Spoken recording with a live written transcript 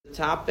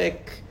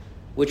topic,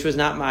 which was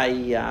not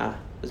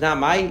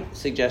my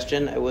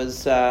suggestion. It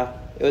was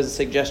a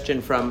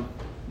suggestion from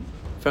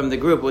the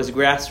group. It was a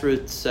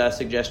grassroots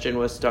suggestion,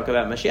 was to talk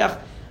about Mashiach.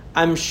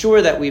 I'm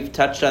sure that we've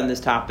touched on this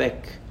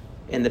topic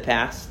in the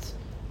past,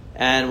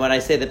 and when I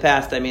say the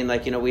past, I mean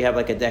we have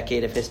a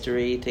decade of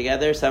history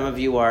together. Some of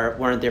you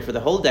weren't there for the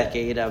whole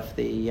decade of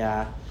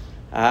the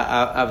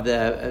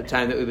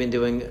time that we've been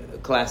doing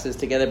classes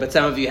together, but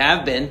some of you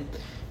have been,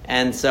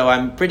 and so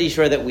I'm pretty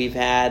sure that we've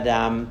had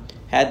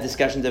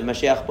discussions of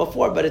Mashiach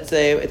before. But it's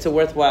a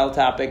worthwhile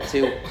topic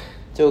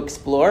to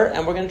explore,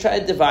 and we're going to try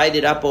to divide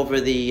it up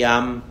over the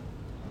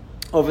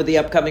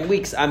upcoming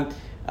weeks.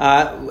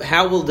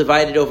 How we'll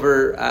divide it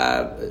over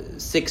 5 or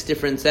 6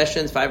 different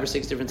sessions.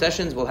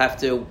 We'll have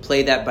to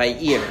play that by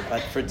ear.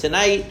 But for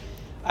tonight,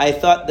 I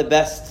thought the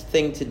best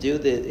thing to do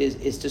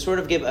is to sort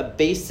of give a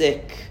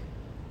basic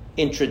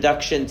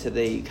introduction to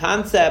the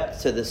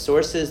concept, to the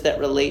sources that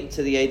relate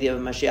to the idea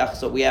of Mashiach,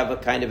 so we have a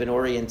kind of an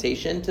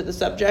orientation to the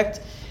subject.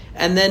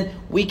 And then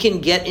we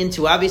can get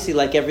into, obviously,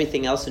 like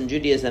everything else in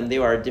Judaism,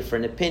 there are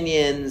different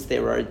opinions,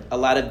 there are a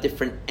lot of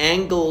different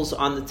angles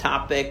on the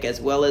topic, as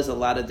well as a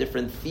lot of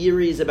different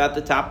theories about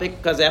the topic,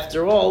 because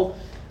after all,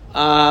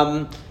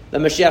 the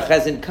Mashiach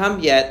hasn't come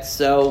yet,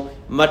 so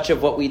much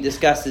of what we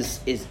discuss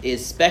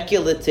is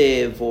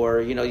speculative, or,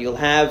 you'll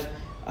have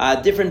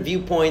different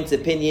viewpoints,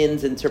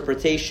 opinions,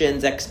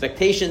 interpretations,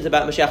 expectations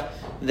about Mashiach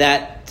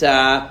that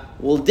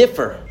will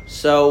differ.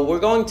 So we're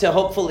going to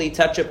hopefully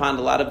touch upon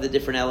a lot of the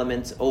different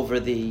elements over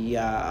the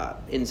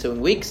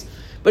ensuing weeks.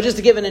 But just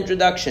to give an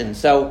introduction,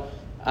 so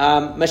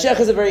Mashiach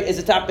is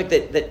a topic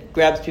that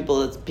grabs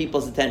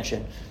people's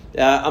attention.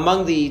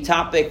 Among the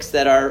topics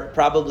that are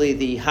probably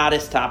the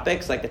hottest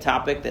topics, like a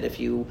topic that if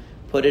you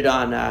put it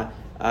on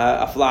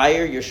a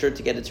flyer, you're sure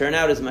to get a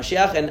turnout, is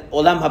Mashiach and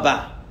Olam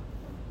Haba.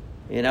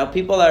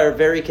 People are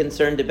very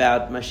concerned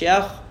about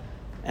Mashiach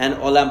and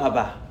Olam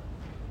Haba.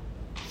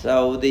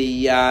 So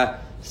the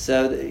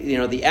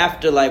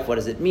afterlife, what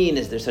does it mean?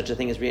 Is there such a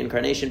thing as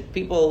reincarnation?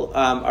 People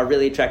are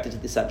really attracted to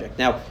the subject.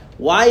 Now,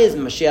 why is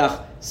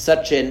Mashiach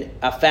such a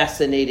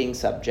fascinating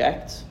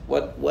subject?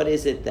 What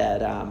is it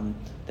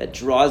that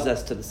draws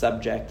us to the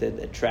subject, that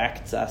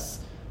attracts us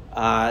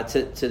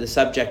to the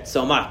subject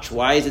so much?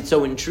 Why is it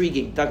so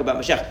intriguing? Talk about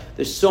Mashiach.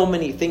 There's so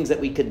many things that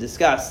we could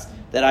discuss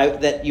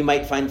that you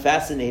might find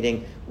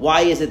fascinating.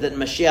 Why is it that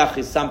Mashiach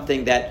is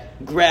something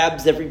that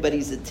grabs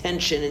everybody's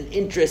attention and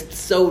interest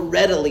so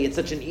readily? It's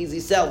such an easy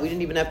sell. We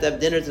didn't even have to have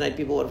dinner tonight.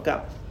 People would have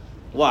come.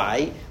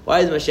 Why? Why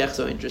is Mashiach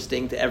so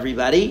interesting to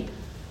everybody?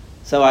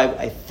 So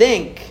I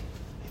think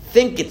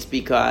it's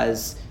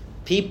because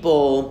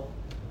people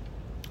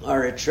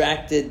are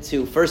attracted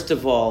to, first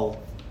of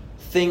all,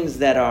 things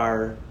that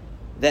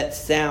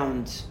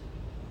sound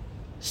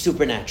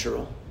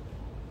supernatural.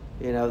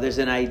 There's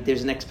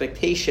an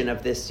expectation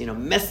of this,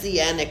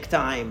 messianic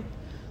time.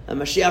 The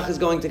Mashiach is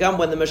going to come.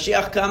 When the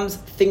Mashiach comes,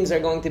 things are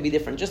going to be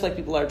different. Just like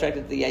people are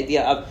attracted to the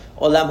idea of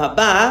Olam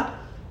Haba,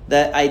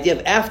 the idea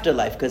of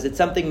afterlife, because it's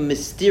something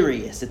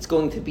mysterious. It's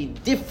going to be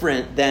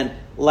different than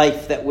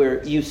life that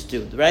we're used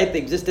to, right? The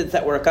existence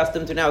that we're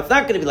accustomed to now, it's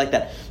not going to be like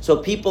that. So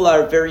people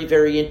are very,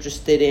 very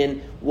interested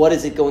in what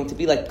is it going to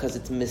be like, because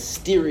it's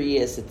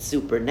mysterious, it's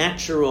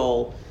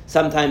supernatural.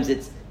 Sometimes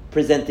it's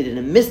presented in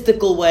a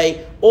mystical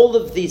way. All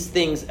of these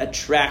things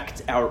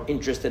attract our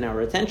interest and our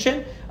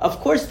attention. Of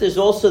course, there's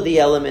also the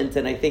element,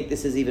 and I think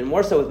this is even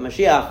more so with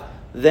Mashiach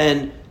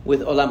than with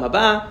Olam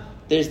Haba,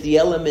 there's the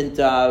element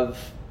of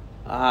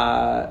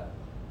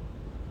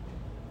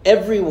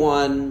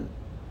everyone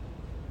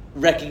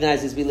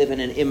recognizes we live in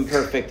an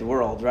imperfect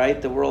world,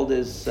 right? The world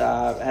has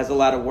a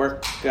lot of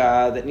work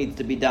that needs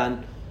to be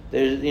done.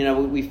 There's,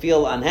 we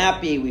feel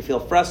unhappy, we feel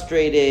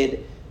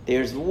frustrated.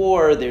 There's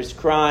war, there's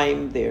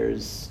crime,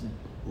 there's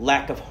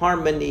lack of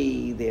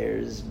harmony,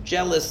 there's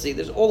jealousy,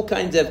 there's all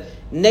kinds of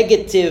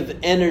negative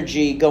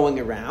energy going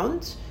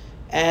around,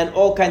 and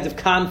all kinds of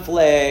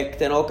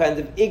conflict, and all kinds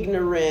of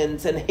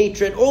ignorance and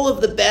hatred, all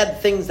of the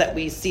bad things that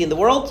we see in the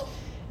world.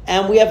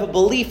 And we have a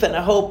belief and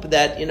a hope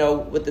that, in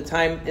the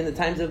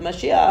times of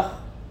Mashiach,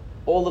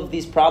 all of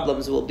these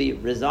problems will be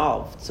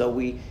resolved. So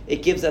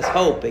it gives us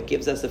hope, it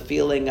gives us a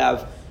feeling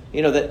of,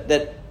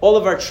 that all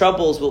of our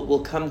troubles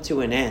will come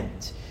to an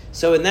end.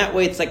 So in that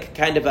way, it's like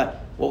kind of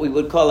what we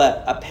would call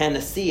a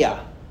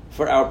panacea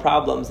for our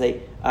problems,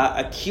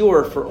 a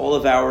cure for all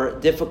of our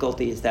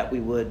difficulties that we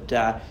would,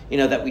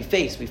 that we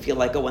face. We feel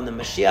like, when the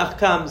Mashiach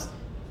comes,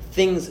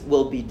 things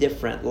will be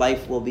different,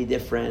 life will be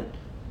different.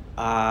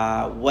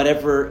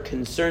 Whatever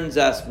concerns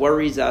us,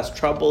 worries us,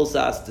 troubles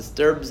us,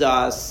 disturbs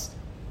us,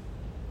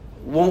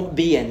 won't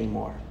be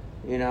anymore.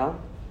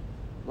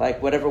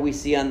 Like whatever we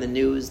see on the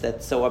news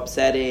that's so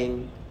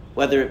upsetting,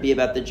 whether it be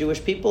about the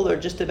Jewish people or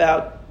just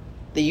about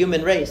the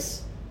human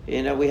race.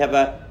 We have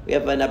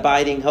an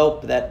abiding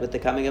hope that with the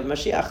coming of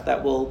Mashiach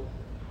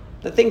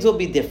that things will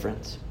be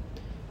different.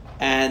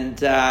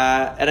 And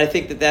I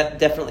think that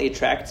definitely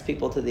attracts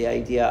people to the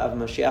idea of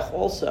Mashiach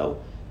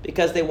also,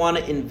 because they want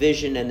to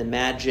envision and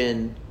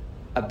imagine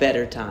a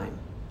better time.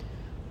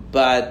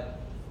 But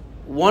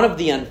one of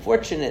the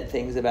unfortunate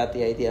things about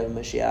the idea of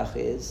Mashiach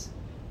is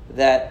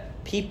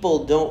that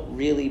people don't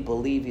really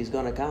believe he's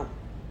going to come.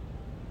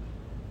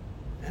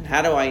 And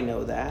how do I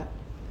know that?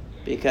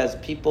 Because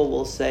people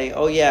will say,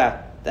 oh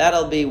yeah,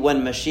 that'll be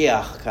when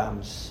Mashiach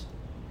comes.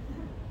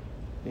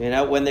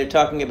 When they're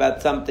talking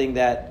about something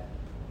that,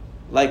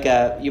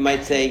 you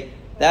might say,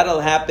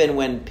 that'll happen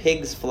when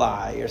pigs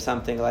fly or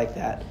something like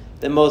that.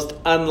 The most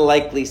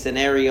unlikely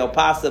scenario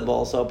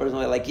possible. So a person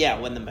will be like, yeah,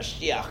 when the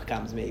Mashiach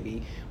comes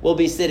maybe. We'll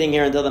be sitting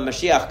here until the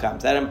Mashiach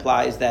comes. That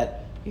implies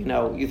that,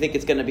 you think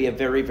it's going to be a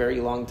very, very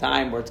long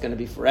time or it's going to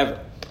be forever.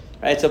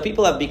 Right? So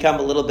people have become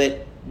a little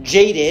bit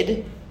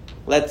jaded,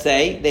 let's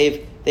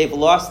say. They've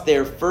lost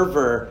their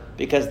fervor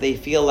because they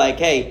feel like,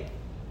 hey,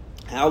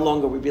 how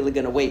long are we really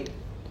going to wait?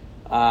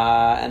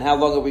 And how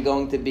long are we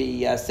going to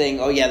be saying,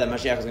 oh yeah, the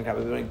Mashiach is going to come?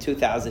 We're going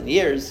 2,000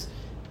 years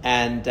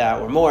and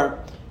or more,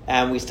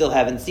 and we still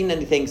haven't seen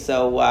anything.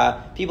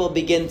 So people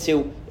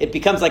it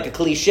becomes like a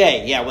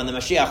cliche. Yeah, when the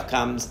Mashiach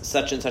comes,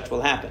 such and such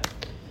will happen.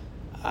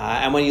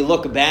 And when you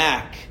look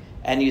back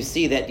and you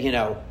see that,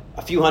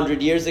 a few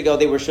hundred years ago,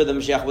 they were sure the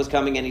Mashiach was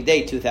coming any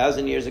day.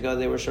 2,000 years ago,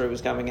 they were sure he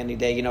was coming any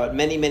day. At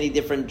many, many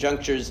different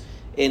junctures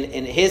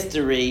in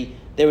history,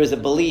 there was a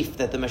belief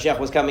that the Mashiach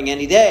was coming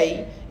any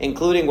day,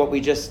 including what we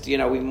just, we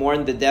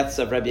mourned the deaths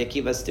of Rabbi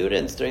Akiva's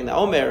students during the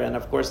Omer, and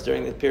of course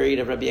during the period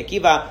of Rabbi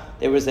Akiva,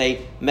 there was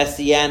a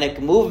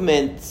messianic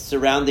movement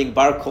surrounding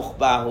Bar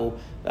Kokhba,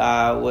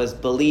 who was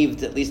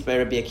believed, at least by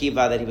Rabbi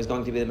Akiva, that he was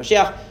going to be the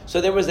Mashiach.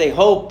 So there was a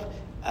hope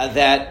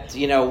that,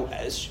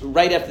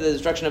 right after the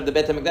destruction of the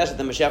Beit HaMikdash,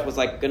 the Mashiach was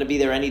going to be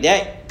there any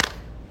day.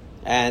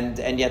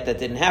 And yet that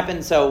didn't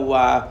happen.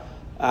 So,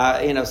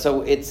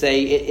 so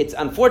it's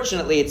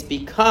unfortunately, it's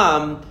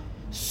become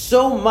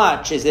so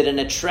much is it an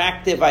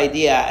attractive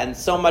idea and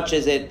so much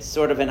is it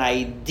sort of an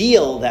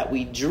ideal that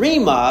we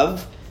dream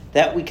of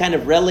that we kind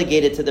of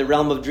relegate it to the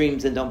realm of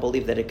dreams and don't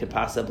believe that it could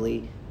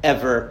possibly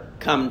ever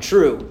come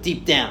true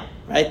deep down,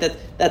 right?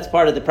 That's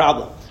part of the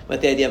problem with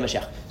the idea of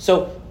Mashiach.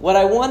 So what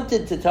I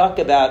wanted to talk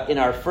about in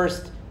our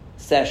first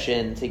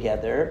session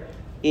together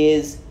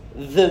is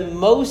the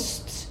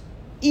most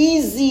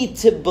easy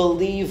to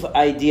believe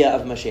idea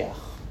of Mashiach.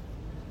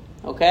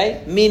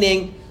 Okay?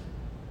 Meaning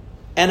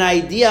an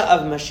idea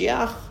of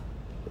Mashiach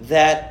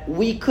that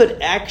we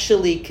could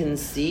actually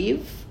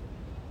conceive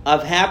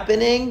of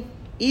happening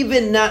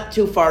even not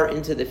too far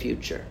into the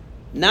future.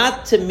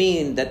 That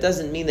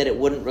doesn't mean that it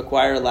wouldn't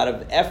require a lot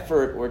of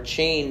effort or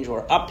change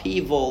or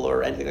upheaval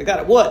or anything like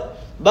that. It would.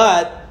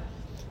 But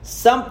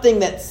something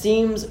that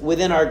seems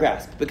within our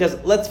grasp.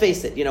 Because let's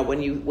face it,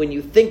 when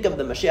you think of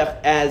the Mashiach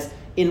as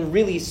in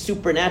really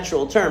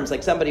supernatural terms,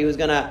 like somebody who's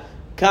going to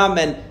come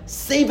and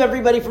save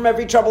everybody from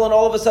every trouble, and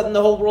all of a sudden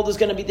the whole world is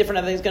going to be different,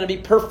 everything's going to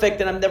be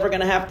perfect, and I'm never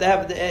going to have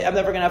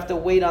to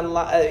wait on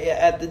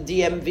at the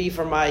DMV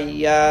for my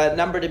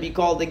number to be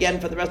called again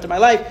for the rest of my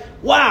life.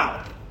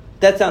 Wow!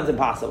 That sounds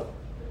impossible,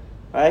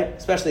 right?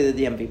 Especially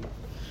the DMV part,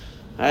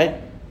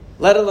 right?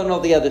 Let alone all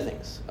the other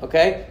things,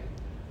 okay?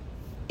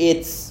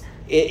 It's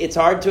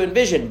hard to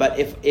envision, but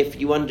if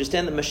you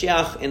understand the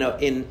Mashiach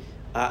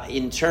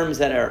in terms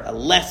that are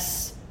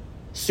less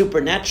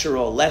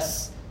supernatural,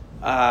 less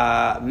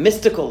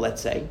mystical,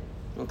 let's say,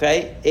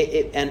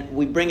 okay, and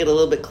we bring it a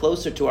little bit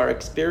closer to our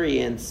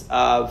experience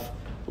of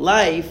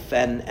life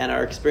and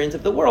our experience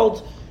of the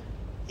world,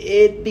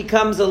 it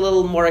becomes a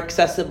little more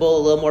accessible,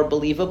 a little more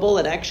believable,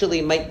 and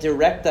actually might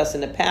direct us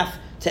in a path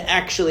to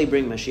actually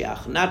bring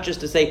Mashiach. Not just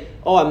to say,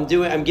 oh,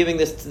 I'm giving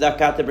this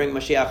tzedakah to bring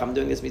Mashiach, I'm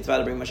doing this mitzvah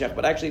to bring Mashiach,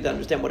 but actually to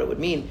understand what it would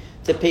mean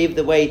to pave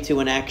the way to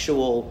an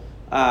actual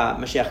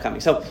Mashiach coming.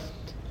 So,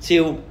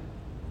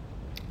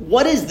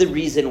 what is the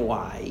reason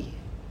why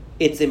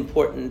it's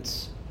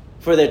important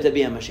for there to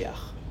be a Mashiach?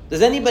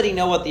 Does anybody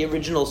know what the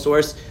original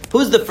source?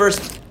 Who's the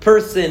first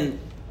person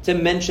to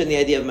mention the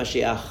idea of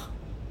Mashiach?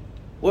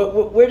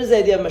 Where does the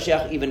idea of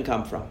Mashiach even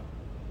come from?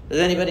 Does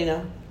anybody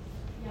know?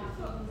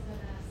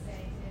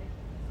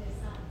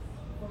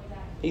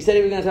 He said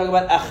he was going to talk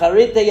about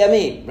Acharit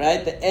Yamim,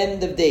 right? The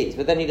end of days.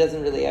 But then he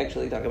doesn't really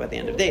actually talk about the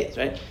end of days,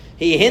 right?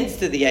 He hints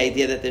to the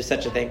idea that there's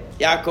such a thing.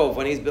 Yaakov,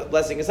 when he's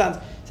blessing his sons,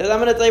 says, I'm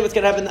going to tell you what's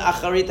going to happen to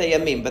Acharit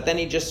Yamim. But then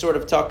he just sort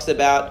of talks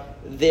about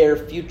their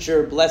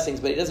future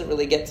blessings, but he doesn't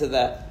really get to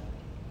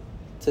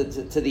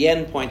the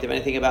end point of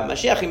anything about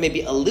Mashiach. He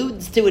maybe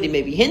alludes to it, he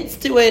maybe hints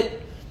to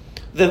it.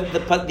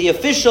 The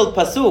official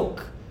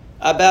pasuk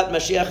about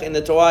Mashiach in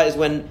the Torah is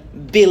when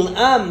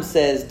Bil'am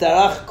says,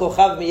 Darach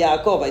kochav mi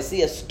Yaakov, I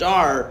see a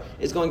star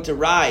is going to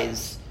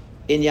rise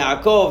in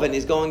Yaakov, and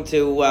he's going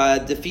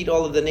to defeat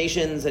all of the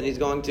nations, and he's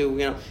going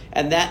to,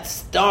 and that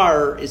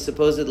star is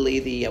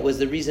supposedly was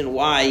the reason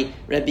why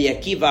Rabbi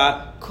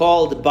Akiva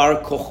called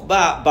Bar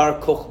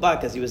Kokhba,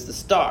 because he was the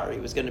star. He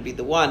was going to be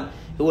the one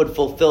who would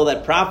fulfill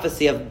that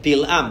prophecy of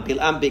Bil'am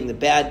being the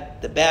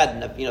bad, the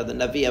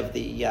Navi of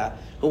the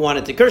who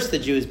wanted to curse the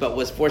Jews but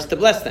was forced to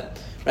bless them.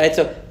 Right,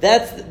 so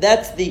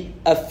that's the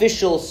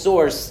official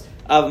source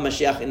of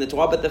Mashiach in the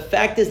Torah. But the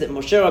fact is that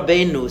Moshe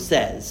Rabbeinu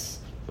says,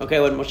 okay,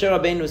 when Moshe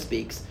Rabbeinu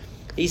speaks,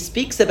 he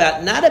speaks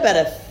not about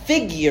a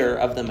figure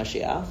of the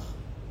Mashiach,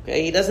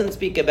 Okay, he doesn't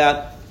speak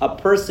about a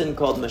person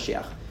called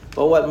Mashiach.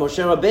 But what Moshe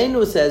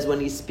Rabbeinu says when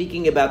he's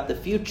speaking about the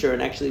future,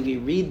 and actually we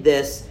read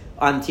this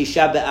on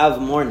Tisha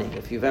B'Av morning.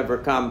 If you've ever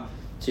come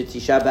to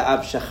Tisha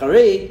B'Av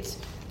Shacharit,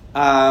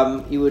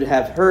 you would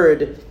have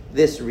heard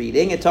this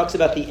reading. It talks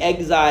about the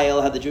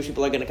exile, how the Jewish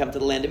people are going to come to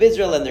the land of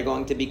Israel, and they're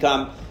going to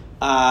become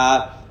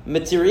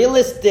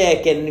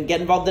materialistic and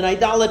get involved in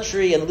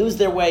idolatry and lose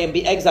their way and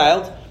be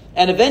exiled.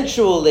 And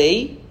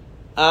eventually,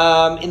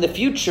 in the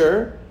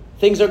future,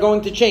 things are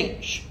going to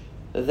change.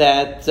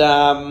 That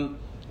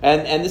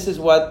and this is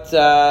what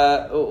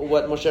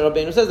Moshe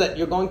Rabbeinu says, that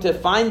you're going to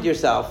find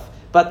yourself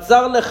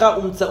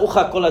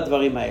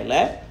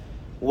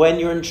when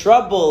you're in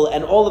trouble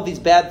and all of these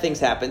bad things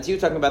happen. So you're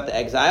talking about the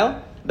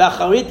exile.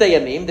 B'acharit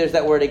hayamim, there's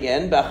that word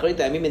again. B'acharit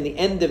hayamim, in the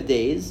end of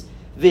days.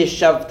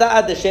 V'shavta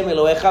ad Hashem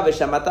Elohecha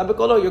v'shamata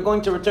b'kolo. You're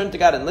going to return to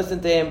God and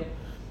listen to Him,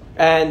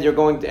 and you're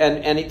going to.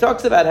 And he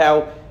talks about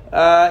how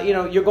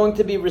you're going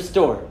to be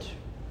restored.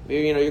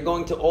 You're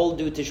going to all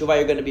do teshuvah.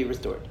 You're going to be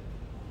restored.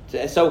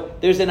 So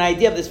there's an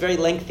idea of this very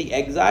lengthy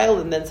exile,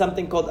 and then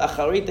something called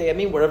acharit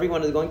hayamim, where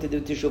everyone is going to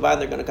do teshuvah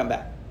and they're going to come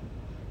back.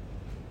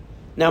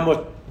 Now,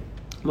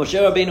 Moshe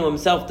Rabbeinu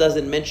himself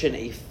doesn't mention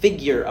a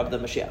figure of the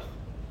Mashiach,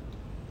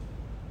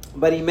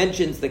 but he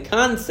mentions the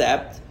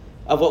concept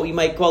of what we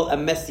might call a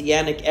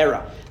messianic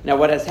era. Now,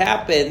 what has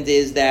happened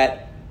is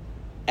that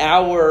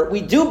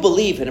we do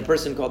believe in a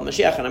person called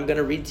Mashiach, and I'm going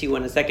to read to you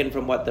in a second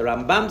from what the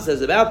Rambam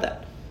says about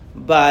that.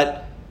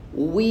 But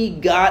we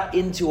got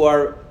into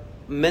our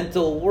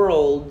mental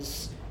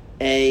worlds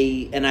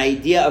an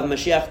idea of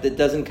Mashiach that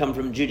doesn't come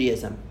from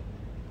Judaism,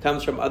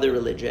 comes from other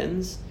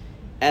religions,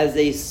 as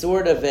a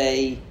sort of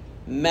a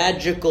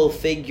magical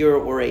figure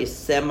or a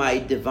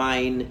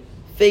semi-divine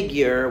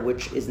figure,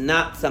 which is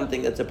not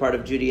something that's a part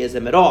of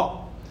Judaism at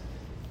all.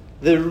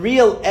 The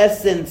real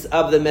essence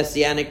of the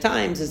Messianic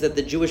times is that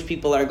the Jewish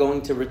people are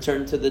going to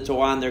return to the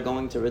Torah, and they're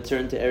going to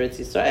return to Eretz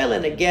Yisrael,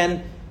 and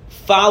again,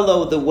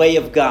 follow the way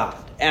of God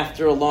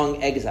after a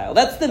long exile.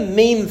 That's the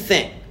main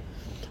thing.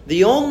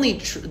 The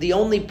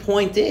only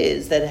point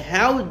is that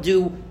how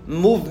do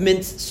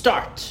movements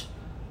start?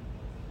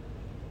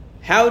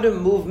 How do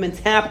movements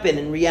happen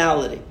in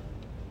reality?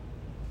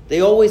 They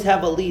always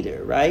have a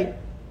leader, right?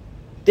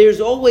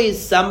 There's always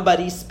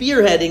somebody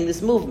spearheading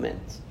this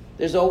movement.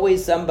 There's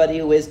always somebody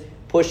who is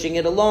pushing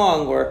it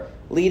along or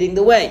leading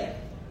the way.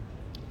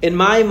 In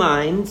my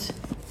mind,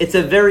 it's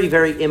a very,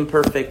 very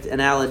imperfect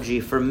analogy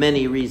for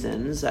many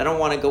reasons. I don't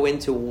want to go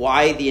into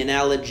why the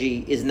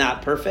analogy is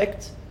not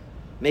perfect.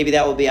 Maybe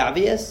that will be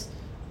obvious.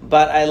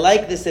 But I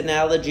like this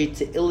analogy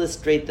to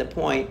illustrate the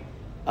point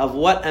of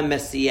what a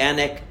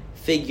messianic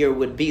figure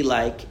would be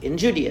like in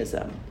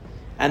Judaism.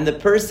 And the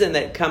person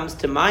that comes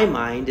to my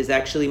mind is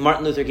actually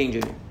Martin Luther King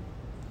Jr.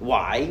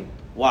 Why?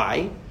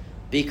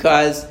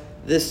 Because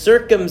the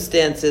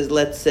circumstances,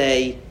 let's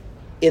say,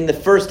 in the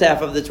first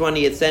half of the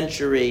 20th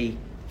century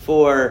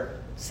for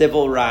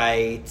civil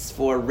rights,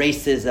 for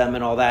racism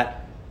and all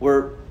that,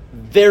 were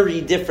very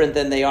different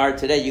than they are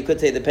today. You could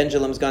say the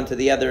pendulum's gone to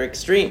the other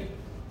extreme,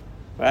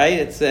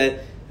 right?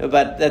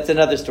 But that's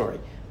another story.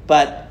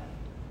 But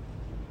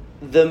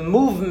the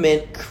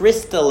movement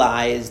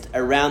crystallized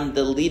around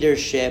the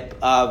leadership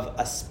of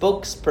a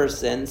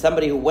spokesperson,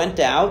 somebody who went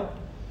out,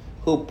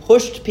 who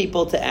pushed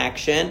people to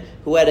action,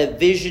 who had a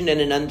vision and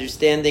an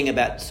understanding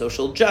about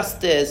social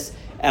justice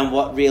and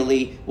what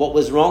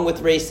was wrong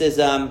with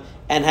racism,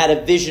 and had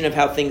a vision of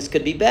how things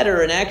could be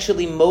better, and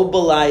actually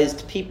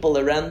mobilized people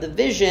around the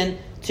vision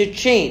to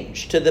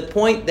change, to the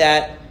point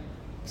that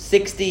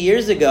 60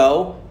 years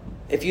ago,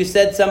 if you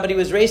said somebody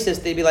was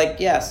racist, they'd be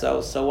like, yeah,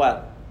 so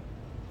what?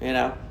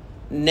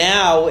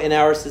 Now, in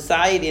our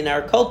society, in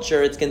our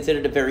culture, it's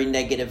considered a very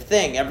negative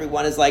thing.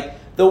 Everyone is like,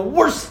 the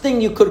worst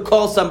thing you could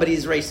call somebody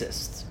is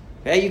racist.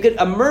 Okay,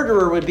 a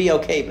murderer would be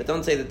okay, but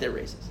don't say that they're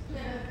racist,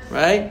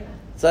 right?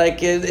 It's like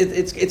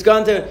it's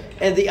gone to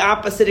the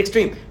opposite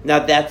extreme. Now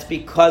that's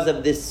because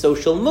of this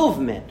social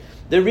movement.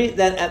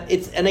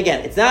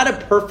 It's not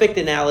a perfect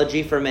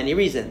analogy for many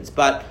reasons,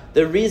 but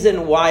the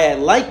reason why I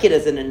like it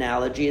as an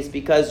analogy is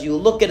because you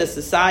look at a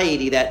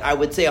society that I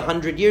would say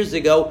 100 years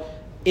ago,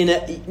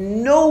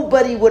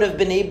 nobody would have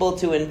been able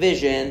to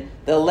envision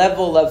the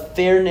level of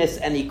fairness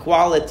and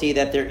equality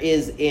that there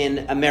is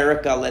in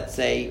America, let's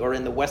say, or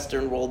in the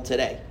Western world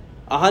today.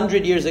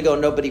 100 years ago,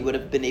 nobody would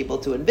have been able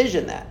to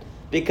envision that,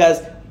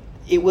 because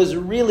it was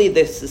really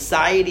the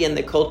society and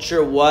the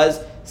culture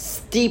was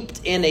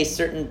steeped in a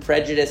certain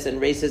prejudice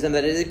and racism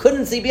that it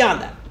couldn't see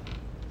beyond that.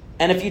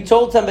 And if you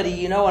told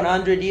somebody, in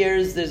 100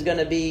 years, there's going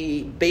to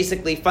be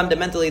basically,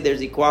 fundamentally,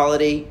 there's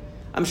equality.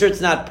 I'm sure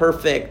it's not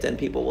perfect, and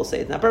people will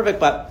say it's not perfect,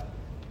 but,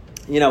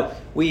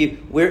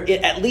 we're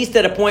at least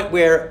at a point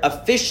where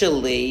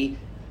officially,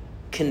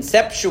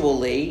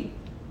 conceptually,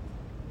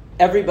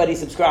 everybody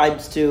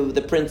subscribes to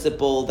the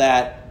principle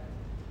that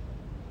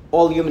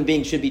all human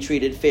beings should be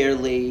treated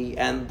fairly,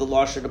 and the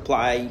law should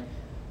apply,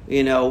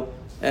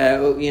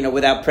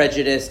 without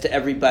prejudice to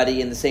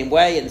everybody in the same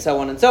way, and so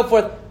on and so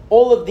forth.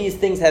 All of these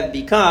things have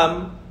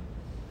become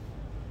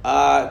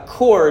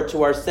core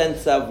to our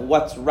sense of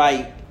what's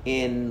right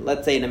in,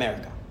 let's say, in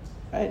America,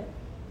 right?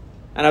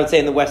 And I would say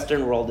in the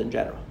Western world in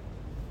general.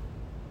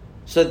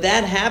 So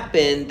that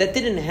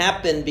didn't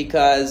happen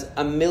because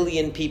 1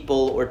 million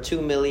people or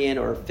 2 million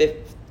or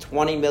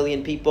 20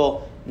 million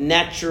people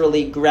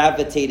naturally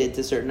gravitated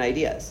to certain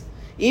ideas.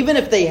 Even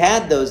if they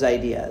had those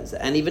ideas,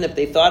 and even if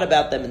they thought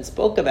about them and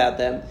spoke about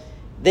them,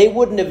 they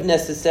wouldn't have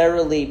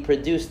necessarily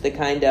produced the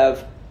kind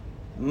of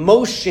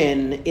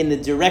motion in the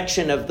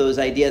direction of those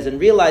ideas and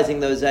realizing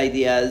those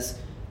ideas.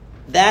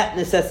 That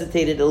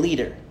necessitated a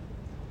leader.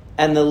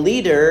 And the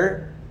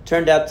leader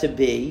turned out to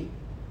be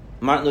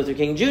Martin Luther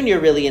King Jr.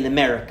 really in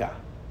America.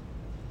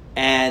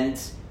 And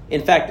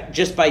in fact,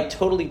 just by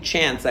totally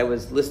chance, I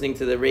was listening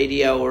to the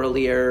radio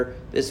earlier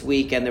this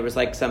week, and there was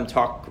like some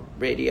talk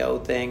radio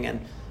thing,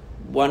 and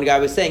one guy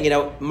was saying,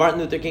 Martin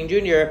Luther King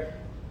Jr.,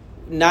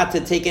 not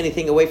to take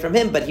anything away from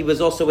him, but he was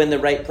also in the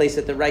right place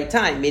at the right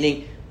time,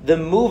 meaning the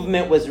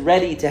movement was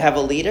ready to have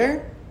a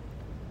leader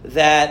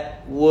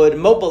that would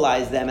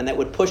mobilize them and that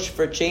would push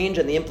for change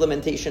and the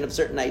implementation of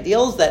certain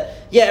ideals that,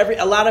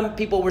 a lot of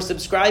people were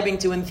subscribing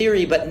to in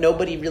theory, but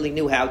nobody really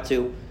knew how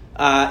to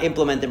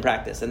implement in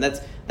practice. And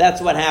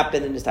that's what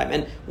happened in this time.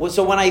 And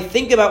so when I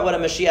think about what a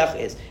Mashiach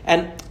is,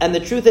 and the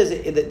truth is,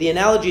 the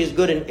analogy is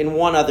good in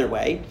one other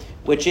way,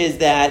 which is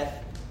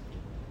that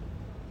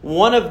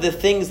one of the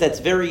things that's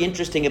very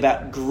interesting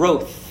about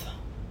growth,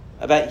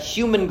 about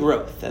human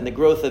growth, and the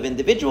growth of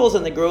individuals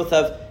and the growth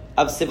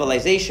of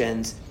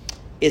civilizations,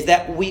 is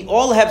that we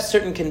all have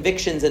certain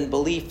convictions and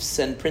beliefs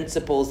and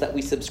principles that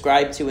we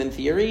subscribe to in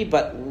theory,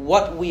 but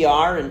what we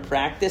are in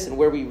practice and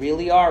where we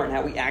really are and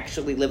how we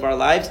actually live our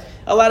lives,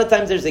 a lot of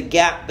times there's a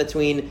gap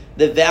between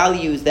the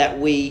values that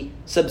we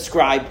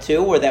subscribe to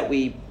or that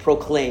we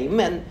proclaim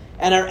and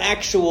our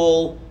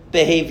actual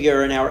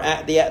behavior and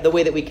the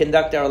way that we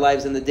conduct our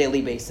lives on the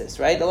daily basis,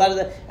 right?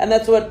 And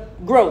that's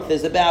what growth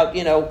is about,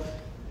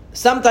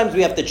 Sometimes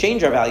we have to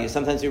change our values.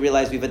 Sometimes we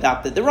realize we've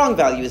adopted the wrong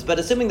values. But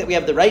assuming that we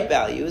have the right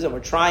values and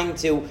we're trying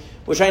to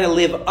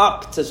live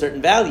up to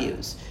certain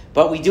values,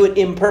 but we do it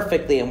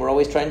imperfectly and we're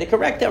always trying to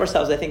correct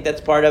ourselves, I think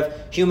that's part of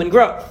human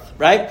growth,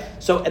 right?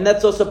 So, and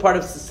that's also part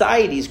of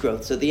society's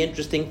growth. So the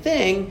interesting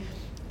thing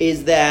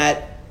is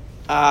that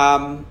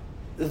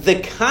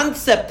the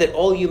concept that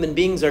all human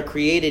beings are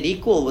created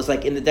equal was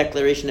like in the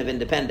Declaration of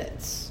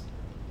Independence,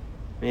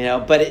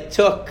 but it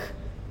took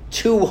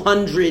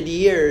 200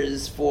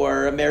 years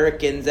for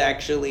Americans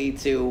actually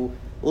to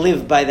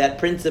live by that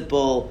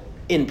principle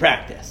in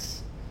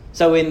practice.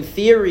 So in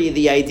theory,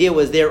 the idea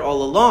was there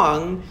all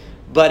along,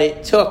 but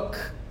it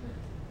took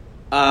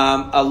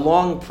a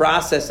long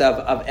process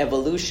of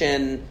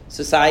evolution,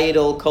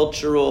 societal,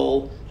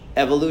 cultural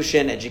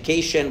evolution,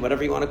 education,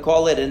 whatever you want to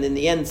call it, and in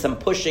the end, some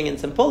pushing and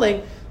some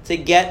pulling to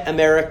get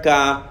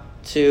America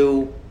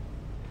to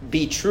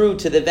be true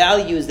to the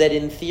values that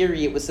in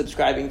theory it was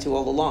subscribing to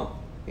all along,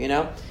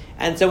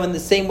 And so in the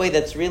same way,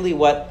 that's really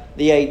what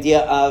the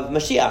idea of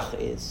Mashiach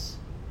is.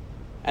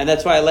 And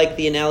that's why I like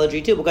the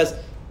analogy too, because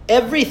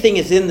everything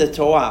is in the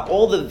Torah.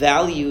 All the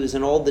values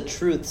and all the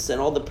truths and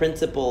all the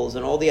principles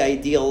and all the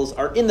ideals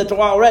are in the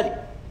Torah already.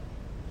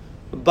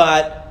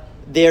 But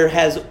there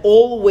has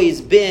always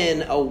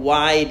been a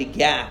wide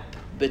gap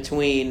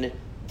between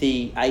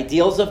the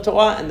ideals of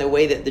Torah and the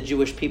way that the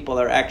Jewish people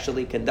are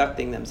actually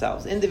conducting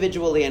themselves,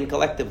 individually and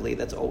collectively.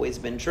 That's always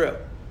been true.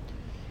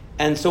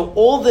 And so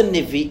all the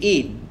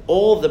Nevi'im,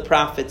 all the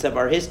prophets of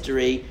our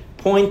history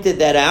pointed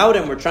that out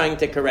and were trying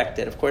to correct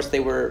it. Of course,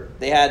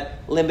 they had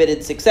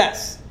limited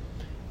success.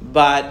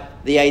 But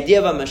the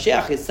idea of a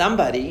Mashiach is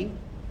somebody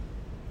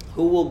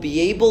who will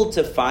be able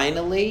to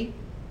finally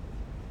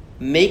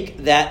make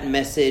that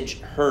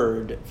message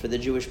heard for the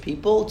Jewish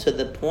people to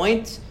the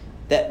point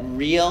that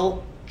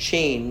real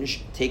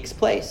change takes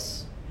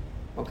place.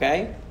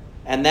 Okay?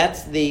 And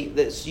that's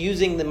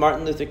using the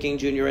Martin Luther King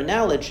Jr.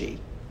 analogy.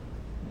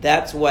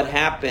 That's what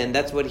happened.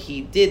 That's what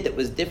he did that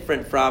was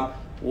different from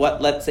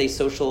what, let's say,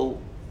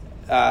 social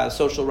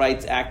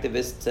rights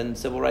activists and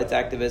civil rights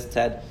activists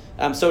had,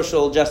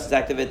 social justice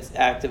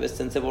activists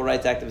and civil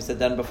rights activists had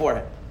done before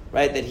him,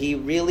 right? That he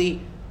really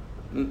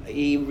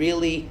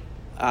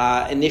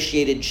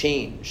initiated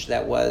change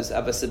that was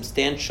of a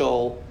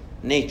substantial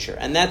nature.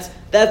 And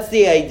that's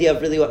the idea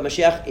of really what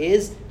Mashiach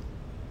is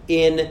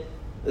in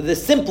the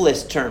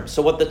simplest terms.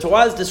 So what the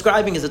Torah is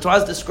describing is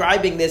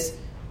this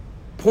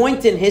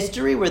point in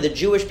history where the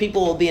Jewish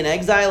people will be in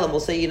exile and will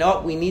say,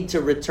 we need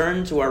to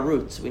return to our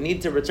roots. We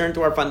need to return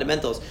to our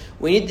fundamentals.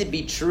 We need to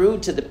be true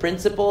to the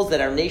principles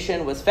that our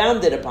nation was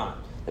founded upon,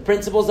 the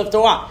principles of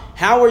Torah.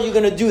 How are you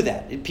going to do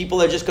that?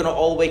 People are just going to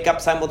all wake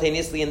up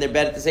simultaneously in their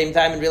bed at the same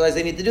time and realize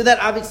they need to do that?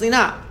 Obviously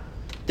not.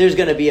 There's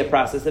going to be a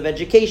process of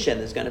education.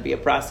 There's going to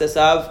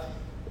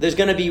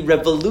be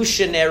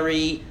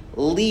revolutionary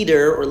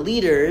leader or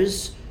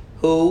leaders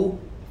who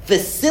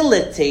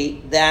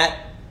facilitate that,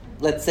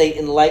 let's say,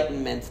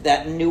 enlightenment,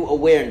 that new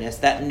awareness,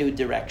 that new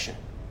direction.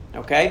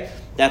 Okay?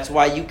 That's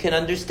why you can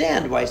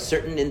understand why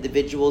certain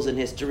individuals in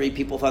history,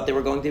 people thought they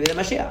were going to be the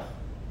Mashiach.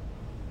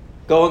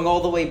 Going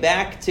all the way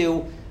back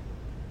to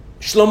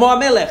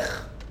Shlomo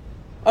HaMelech,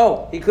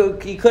 Oh, he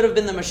could have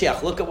been the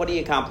Mashiach. Look at what he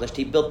accomplished.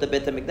 He built the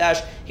Beit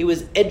HaMikdash. He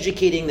was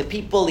educating the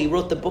people. He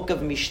wrote the book of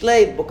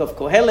Mishlei, the book of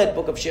Kohelet,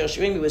 book of Shir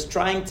Shirim. He was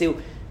trying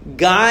to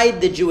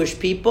guide the Jewish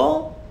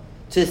people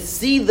to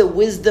see the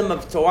wisdom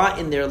of Torah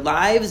in their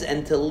lives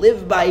and to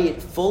live by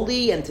it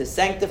fully and to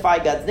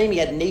sanctify God's name. He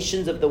had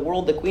nations of the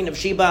world, the Queen of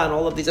Sheba and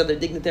all of these other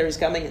dignitaries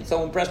coming and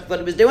so impressed with what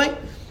he was doing.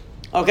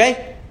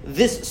 Okay?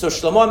 So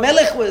Shlomo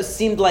HaMelech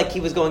seemed like he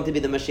was going to be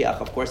the Mashiach.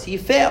 Of course, he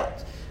failed.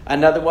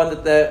 Another one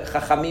that the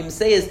Chachamim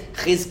say is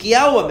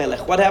Chizkiyahu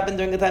HaMelech. What happened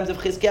during the times of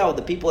Chizkiyahu?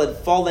 The people had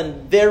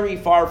fallen very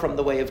far from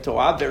the way of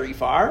Torah, very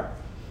far.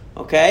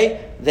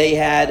 Okay? They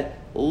had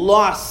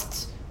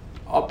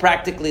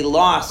practically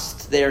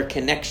lost their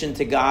connection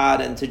to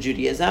God and to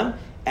Judaism.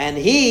 And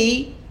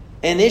he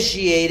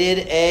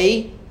initiated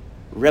a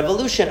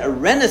revolution, a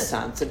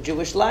renaissance of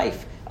Jewish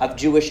life, of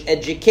Jewish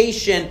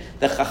education.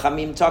 The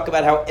Chachamim talk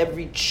about how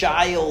every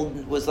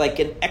child was like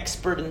an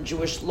expert in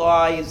Jewish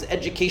law. His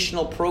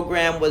educational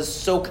program was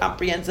so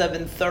comprehensive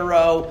and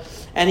thorough.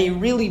 And he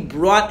really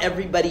brought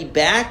everybody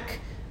back,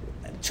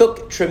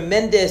 took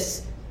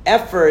tremendous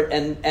effort,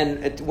 and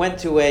it went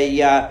to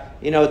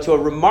to a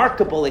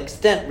remarkable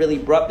extent, really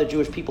brought the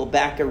Jewish people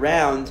back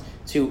around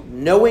to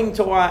knowing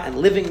Torah and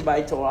living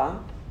by Torah.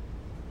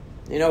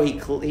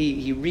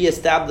 He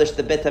reestablished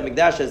the Beit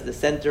HaMikdash as the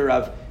center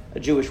of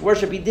Jewish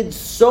worship. He did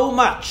so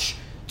much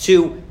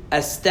to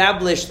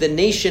establish the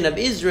nation of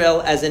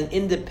Israel as an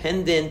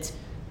independent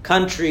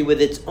country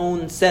with its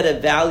own set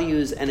of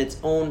values and its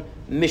own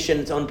mission,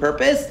 its own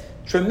purpose,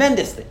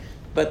 tremendously.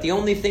 But the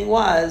only thing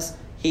was,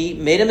 he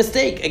made a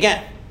mistake.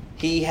 Again,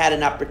 he had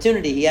an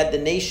opportunity. He had the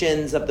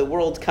nations of the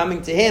world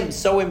coming to him,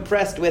 so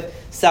impressed with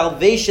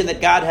salvation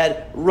that God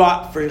had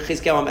wrought for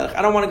Chizkiyahu HaMelech.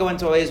 I don't want to go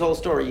into his whole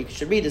story. You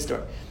should read the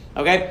story.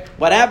 Okay?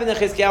 What happened to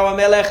Chizkiyahu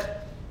HaMelech?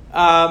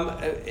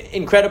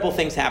 Incredible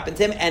things happened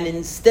to him, and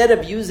instead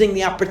of using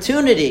the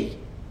opportunity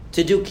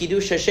to do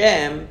Kiddush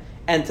Hashem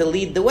and to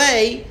lead the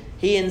way,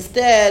 he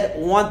instead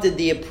wanted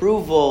the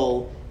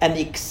approval and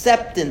the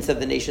acceptance of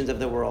the nations of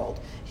the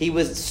world. He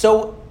was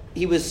so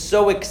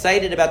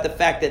excited about the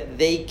fact that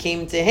they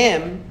came to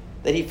him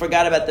that he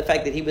forgot about the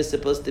fact that he was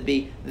supposed to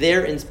be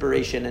their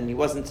inspiration, and he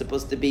wasn't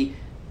supposed to be,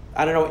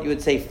 I don't know what you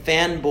would say,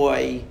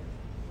 fanboy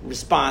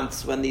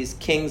response when these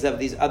kings of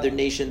these other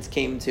nations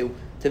came to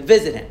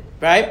visit him,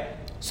 right?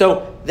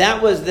 So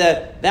that was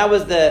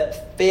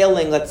the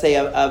failing, let's say,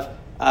 of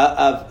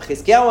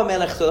Chizkiyahu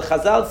HaMelech. So the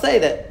Chazal say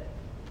that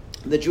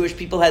the Jewish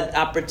people had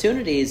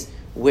opportunities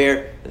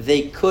where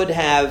they could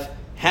have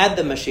had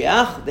the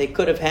Mashiach, they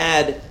could have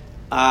had,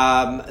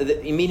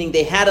 meaning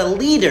they had a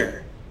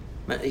leader.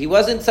 He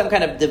wasn't some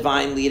kind of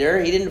divine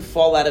leader. He didn't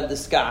fall out of the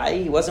sky.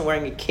 He wasn't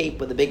wearing a cape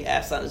with a big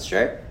S on his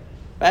shirt,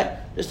 right?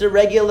 Just a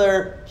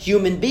regular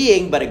human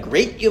being, but a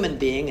great human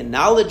being, a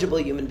knowledgeable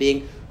human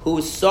being, who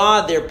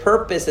saw their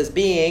purpose as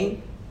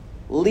being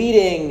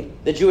leading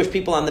the Jewish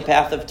people on the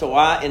path of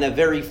Torah in a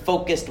very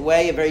focused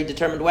way, a very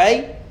determined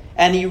way.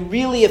 And he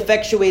really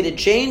effectuated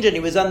change, and he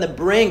was on the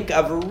brink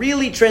of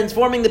really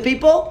transforming the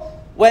people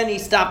when he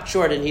stopped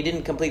short and he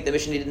didn't complete the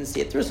mission, he didn't see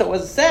it through. So it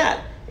was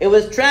sad. It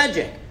was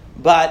tragic.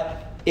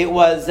 But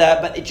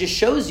it just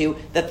shows you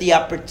that the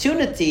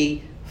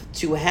opportunity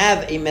to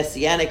have a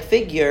messianic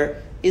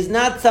figure is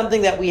not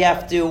something that we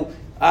have to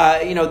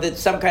that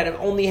some kind of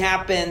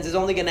is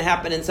only going to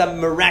happen in some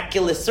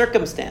miraculous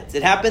circumstance.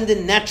 It happened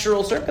in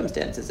natural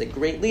circumstances, a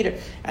great leader.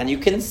 And you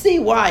can see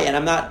why.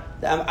 And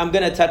I'm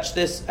going to touch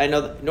this. I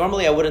know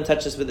normally I wouldn't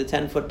touch this with a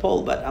 10-foot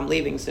pole, but I'm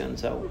leaving soon,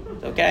 so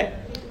okay?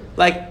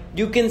 Like,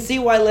 you can see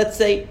why, let's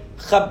say,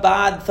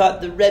 Chabad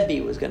thought the Rabbi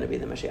was going to be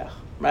the Mashiach,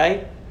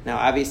 right? Now,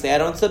 obviously, I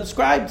don't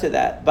subscribe to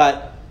that,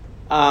 but,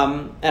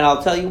 and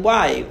I'll tell you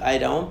why I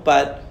don't,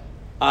 but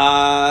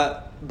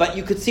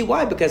you could see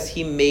why, because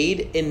he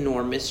made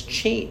enormous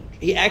change.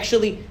 He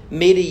actually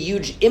made a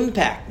huge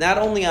impact, not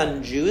only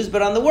on Jews,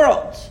 but on the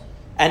world.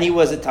 And he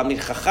was a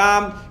Talmid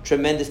Chacham,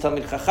 tremendous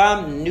Talmid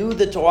Chacham, knew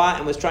the Torah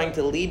and was trying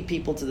to lead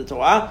people to the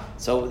Torah.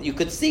 So you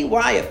could see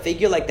why a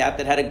figure like that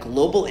had a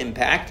global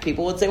impact,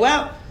 people would say,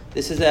 wow,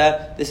 this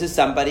is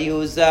somebody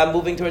who's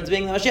moving towards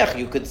being the Mashiach.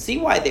 You could see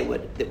why they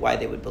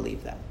would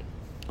believe that.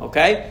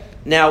 Okay?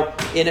 Now,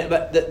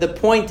 but the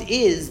point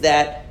is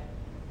that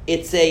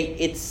it's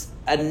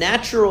a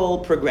natural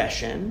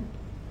progression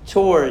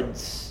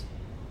towards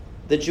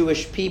the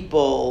Jewish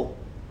people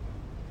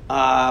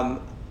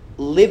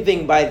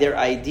living by their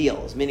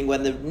ideals, meaning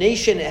when the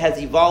nation has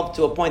evolved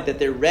to a point that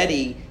they're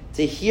ready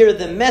to hear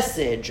the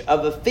message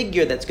of a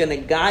figure that's going to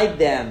guide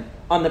them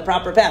on the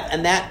proper path,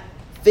 and that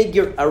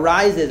figure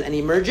arises and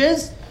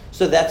emerges,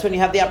 so that's when you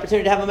have the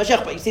opportunity to have a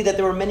Mashiach. But you see that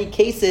there were many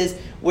cases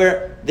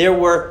where there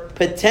were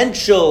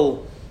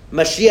potential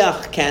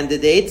Mashiach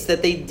candidates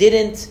that they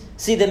didn't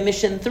see the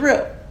mission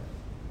through.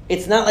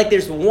 It's not like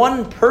there's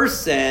one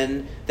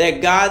person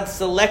that God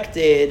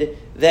selected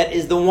that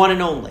is the one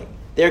and only.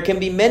 There can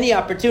be many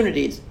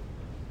opportunities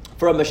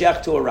for a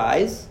Mashiach to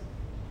arise,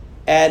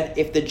 and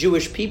if the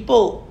Jewish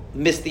people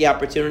miss the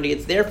opportunity,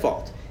 it's their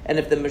fault. And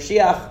if the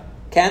Mashiach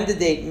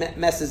candidate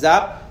messes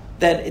up,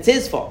 then it's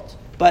his fault.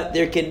 but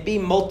there can be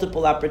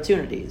multiple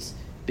opportunities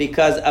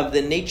because of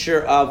the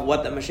nature of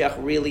what the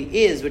Mashiach really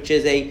is, which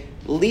is a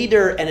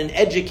leader and an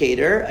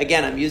educator.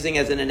 Again, I'm using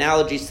as an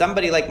analogy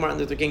somebody like Martin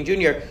Luther King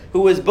Jr., who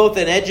was both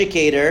an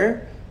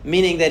educator,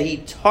 meaning that he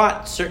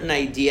taught certain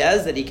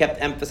ideas, that he kept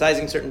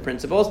emphasizing certain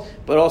principles,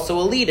 but also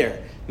a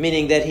leader,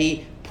 meaning that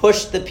he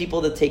pushed the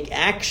people to take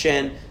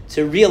action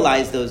to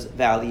realize those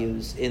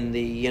values in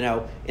the,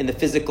 in the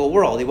physical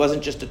world. He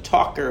wasn't just a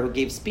talker who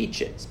gave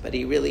speeches, but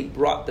he really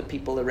brought the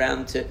people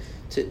around to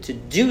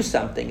do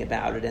something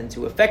about it and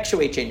to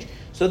effectuate change.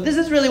 So this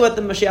is really what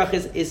the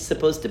Mashiach is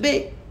supposed to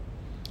be.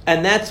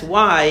 And that's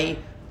why,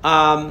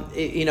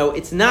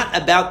 it's not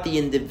about the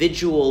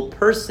individual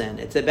person.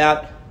 It's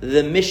about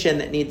the mission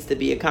that needs to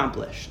be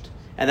accomplished.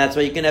 And that's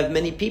why you can have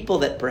many people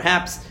that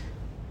perhaps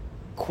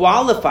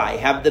qualify,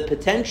 have the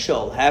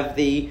potential, have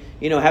the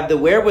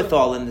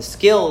wherewithal and the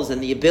skills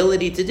and the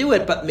ability to do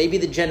it, but maybe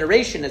the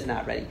generation is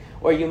not ready.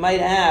 Or you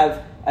might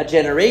have a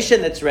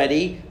generation that's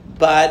ready,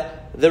 but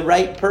the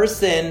right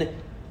person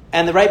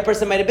might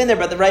have been there,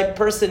 but the right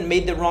person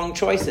made the wrong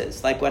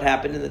choices, like what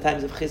happened in the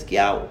times of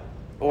Chizkiyahu,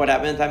 or what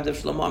happened in the times of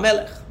Shlomo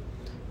HaMelech.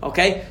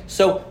 Okay,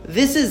 so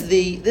this is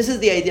the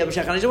idea of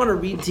Mashiach, and I just want to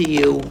read to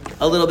you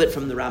a little bit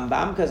from the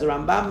Rambam, because the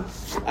Rambam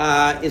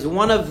is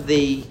one of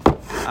the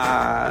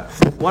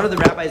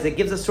rabbis that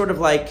gives us sort of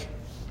like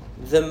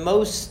the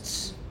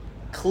most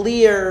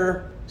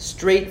clear,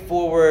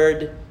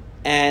 straightforward,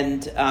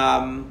 and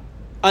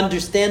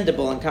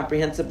understandable and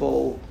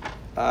comprehensible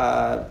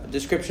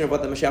description of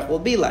what the Mashiach will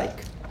be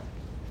like,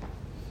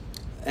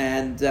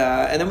 and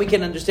then we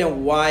can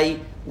understand why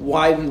we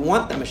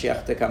want the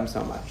Mashiach to come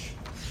so much.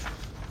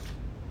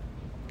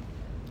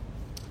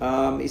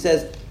 He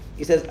says,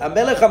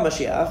 Amelech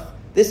HaMashiach.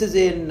 This is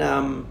in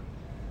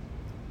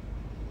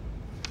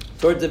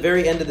towards the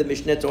very end of the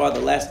Mishneh Torah, the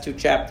last two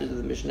chapters of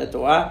the Mishneh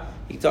Torah.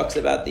 He talks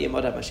about the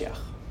Yemot HaMashiach.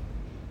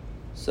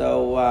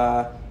 So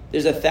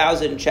there's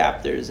 1,000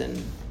 chapters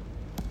in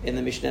the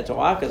Mishneh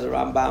Torah, because the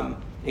Rambam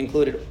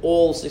included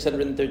all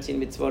 613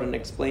 mitzvot and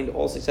explained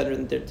all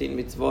 613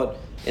 mitzvot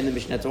in the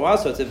Mishneh Torah.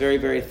 So it's a very,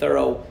 very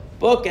thorough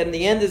book, and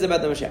the end is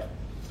about the Mashiach.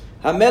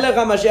 HaMelech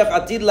HaMashiach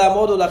atid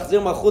la'amod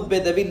u'lachzir malchut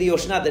Beit David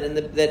liyoshna.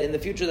 That in the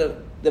future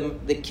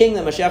the king,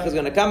 the Mashiach, is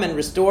going to come and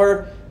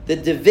restore the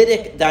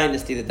Davidic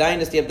dynasty, the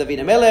dynasty of David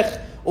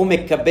HaMelech.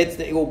 U'mekabetz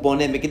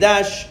u'boneh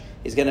mikdash.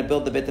 He's going to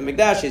build the Beit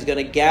HaMikdash. He's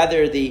going to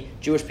gather the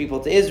Jewish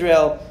people to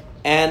Israel,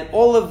 and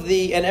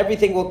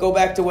everything will go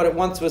back to what it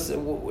once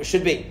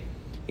should be.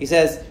 He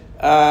says,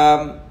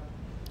 and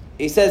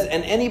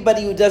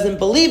anybody who doesn't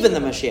believe in the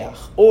Mashiach,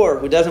 or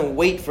who doesn't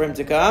wait for him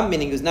to come,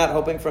 meaning who's not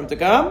hoping for him to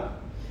come,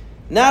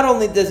 not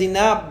only does he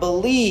not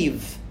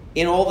believe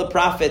in all the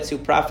prophets who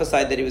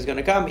prophesied that he was going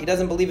to come, he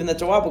doesn't believe in the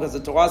Torah, because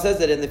the Torah says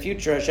that in the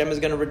future Hashem is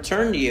going to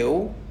return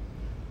you,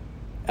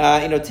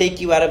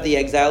 take you out of the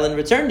exile and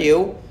return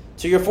you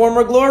to your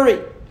former glory.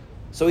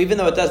 So even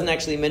though it doesn't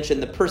actually mention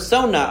the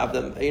persona of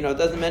them, it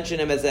doesn't mention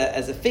him as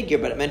a figure,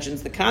 but it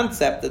mentions the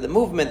concept of the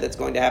movement that's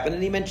going to happen,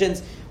 and he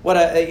mentions from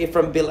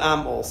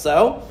Bil'am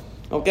also.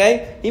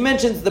 Okay, he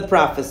mentions the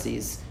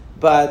prophecies,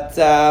 but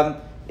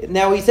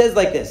now he says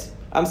like this.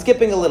 I'm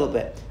skipping a little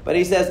bit, but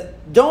he says,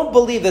 don't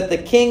believe that the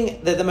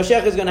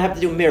Mashiach is going to have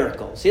to do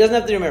miracles. He doesn't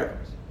have to do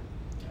miracles.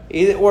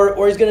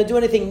 Or he's going to do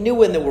anything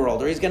new in the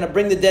world, or he's going to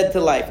bring the dead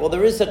to life. Well,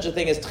 there is such a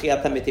thing as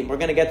Tchiyat HaMitim. We're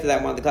going to get to that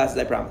in one of the classes,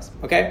 I promise.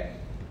 Okay?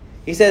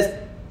 He says,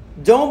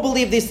 don't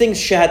believe these things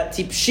Shehat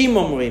Tipshim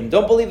Omrim.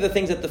 Don't believe the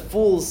things that the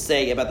fools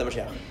say about the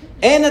Mashiach.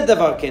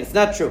 It's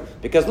not true.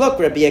 Because look,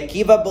 Rabbi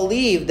Akiva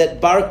believed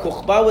that Bar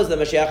Kokhba was the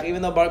Mashiach,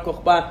 even though Bar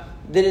Kokhba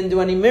didn't do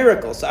any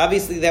miracles. So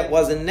obviously that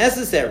wasn't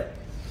necessary.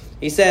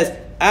 He says,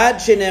 Ad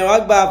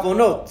shenerag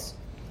ba'avonot.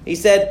 He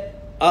said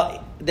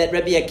that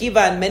Rabbi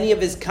Akiva and many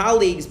of his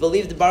colleagues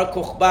believed Bar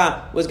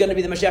Kokhba was going to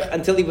be the Mashiach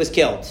until he was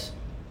killed.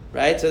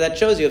 Right? So that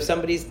shows you, if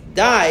somebody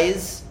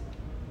dies,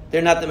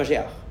 they're not the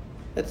Mashiach.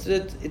 It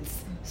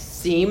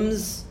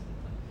seems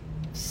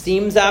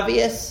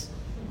obvious,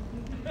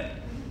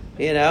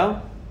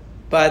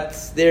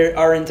 but there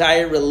are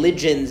entire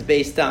religions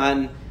based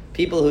on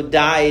people who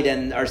died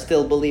and are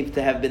still believed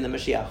to have been the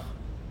Mashiach.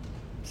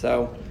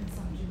 So,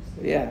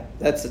 yeah,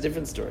 that's a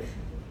different story.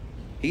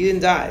 He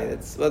didn't die.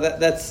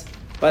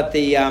 But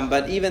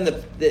even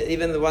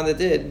the one that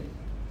did.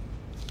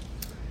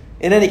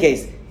 In any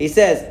case, he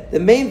says the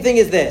main thing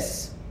is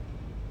this: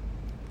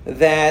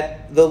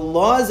 that the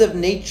laws of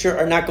nature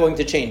are not going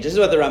to change. This is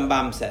what the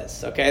Rambam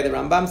says. Okay, the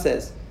Rambam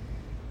says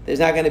there's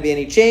not going to be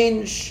any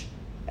change,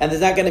 and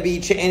there's not going to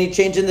be any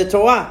change in the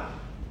Torah.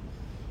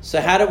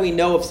 So how do we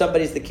know if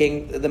somebody's the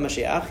king, the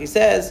Mashiach? He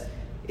says,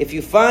 if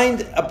you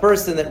find a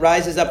person that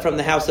rises up from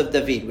the house of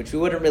David, which we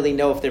wouldn't really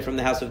know if they're from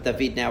the house of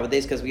David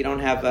nowadays because we don't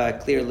have a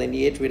clear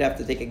lineage, we'd have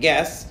to take a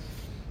guess.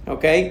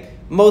 Okay,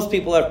 most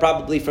people are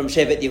probably from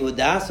Shevet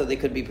Yehuda, so they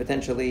could be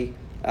potentially,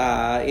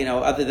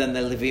 other than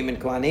the Levim and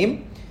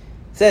Kohanim.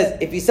 It says,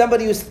 if he's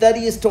somebody who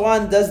studies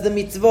Torah and does the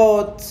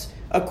mitzvot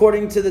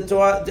according to the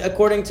Torah,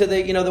 according to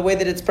the the way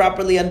that it's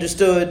properly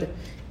understood,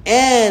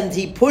 and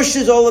he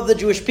pushes all of the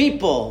Jewish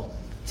people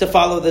to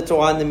follow the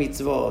Torah and the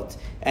mitzvot,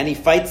 and he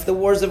fights the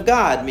wars of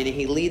God, meaning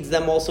he leads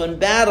them also in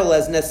battle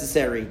as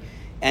necessary,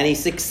 and he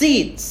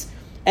succeeds,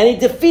 and he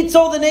defeats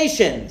all the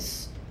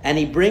nations, and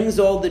he brings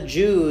all the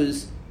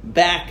Jews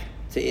back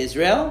to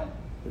Israel,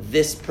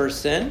 this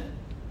person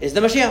is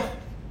the Mashiach.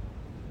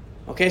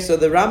 Okay, so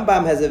the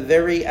Rambam has the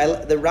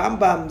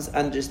Rambam's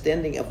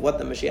understanding of what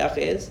the Mashiach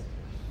is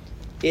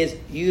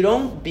you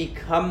don't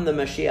become the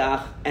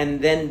Mashiach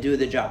and then do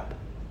the job.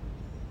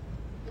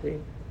 See?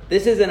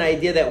 This is an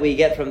idea that we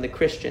get from the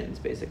Christians,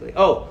 basically.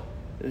 Oh,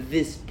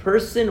 this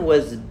person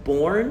was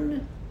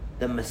born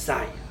the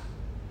Messiah.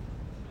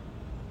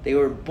 They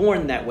were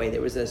born that way.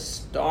 There was a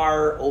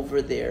star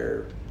over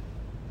there,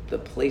 the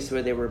place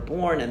where they were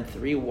born, and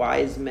 3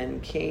 wise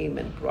men came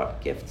and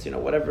brought gifts,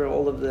 whatever,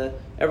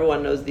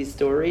 everyone knows these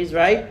stories,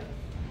 right?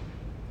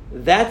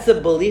 That's a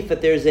belief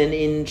that there's an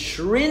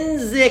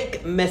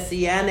intrinsic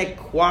messianic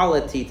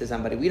quality to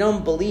somebody. We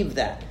don't believe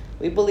that.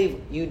 We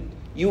believe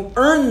you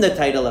earn the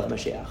title of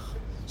Mashiach.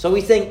 So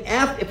he's saying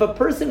if a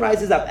person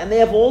rises up and they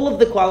have all of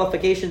the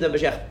qualifications of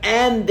Mashiach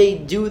and they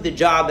do the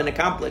job and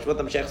accomplish what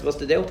the Mashiach is supposed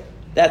to do,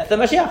 that's the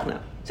Mashiach now.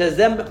 It says,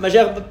 Zem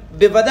Mashiach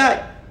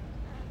bivadai.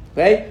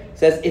 Okay? It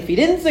says, if he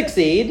didn't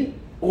succeed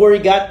or he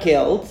got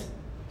killed,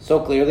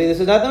 so clearly this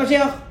is not the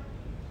Mashiach.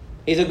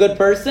 He's a good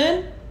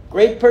person,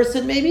 great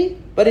person maybe,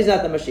 but he's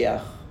not the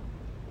Mashiach.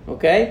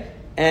 Okay?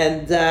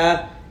 And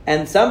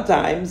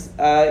sometimes,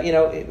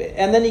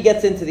 and then he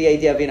gets into the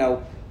idea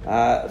of,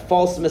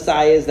 false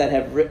messiahs that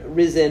have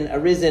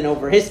arisen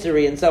over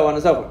history and so on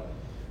and so forth.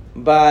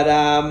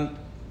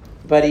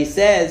 But he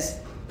says,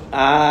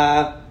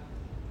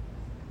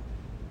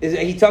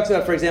 he talks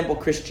about, for example,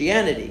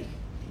 Christianity.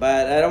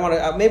 But I don't want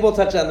to, maybe we'll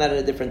touch on that at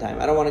a different time.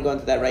 I don't want to go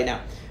into that right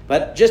now.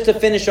 But just to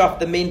finish off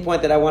the main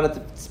point that I wanted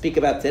to speak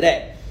about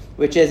today,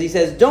 which is, he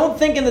says, don't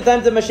think in the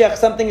times of Mashiach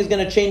something is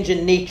going to change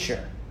in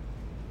nature.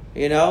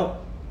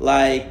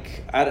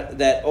 Like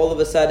that all of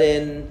a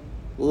sudden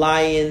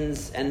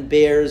lions and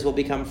bears will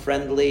become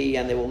friendly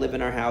and they will live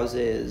in our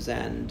houses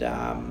and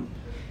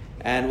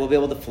we'll be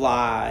able to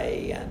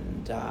fly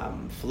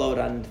and float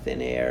on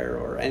thin air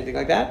or anything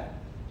like that.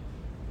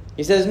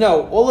 He says,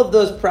 no, all of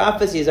those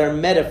prophecies are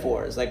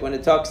metaphors. Like when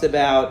it talks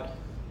about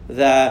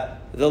the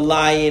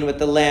lion with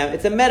the lamb,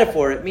 it's a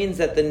metaphor. It means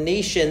that the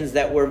nations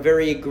that were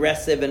very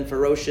aggressive and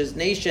ferocious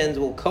nations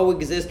will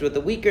coexist with the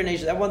weaker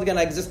nations. Everyone's going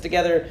to exist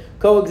together,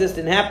 coexist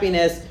in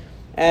happiness.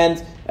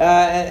 And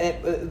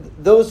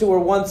those who were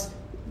once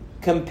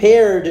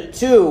compared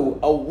to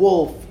a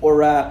wolf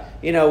or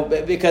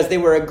because they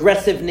were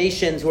aggressive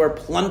nations who are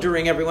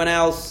plundering everyone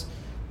else,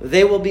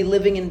 they will be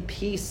living in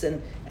peace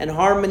and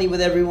harmony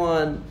with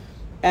everyone,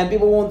 and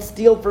people won't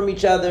steal from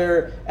each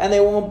other, and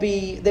they won't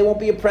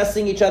be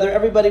oppressing each other.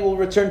 Everybody will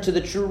return to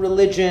the true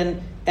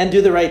religion and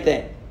do the right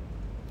thing.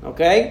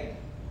 Okay?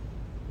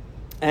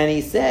 And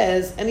he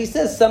says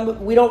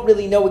we don't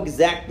really know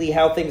exactly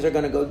how things are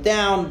going to go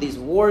down, these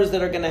wars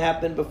that are going to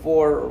happen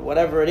before, or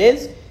whatever it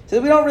is. He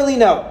says we don't really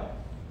know.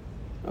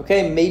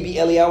 Okay, maybe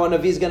Eliyahu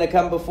Navi is going to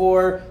come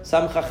before.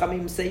 Some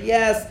Chachamim say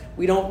yes.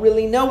 We don't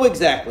really know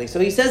exactly. So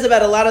he says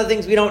about a lot of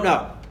things we don't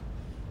know.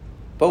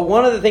 But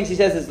one of the things he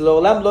says is,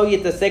 "Lo'olam lo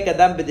yitasek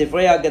adam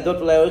b'divrei agadot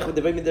v'layarich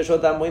b'divrei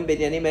midrashot amorim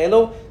b'inyanim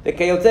elu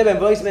v'kayotze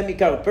b'vois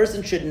memikar." A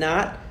person should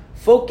not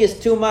focus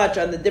too much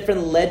on the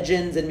different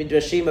legends and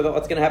midrashim about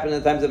what's going to happen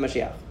in the times of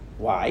Mashiach.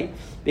 Why?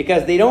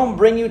 Because they don't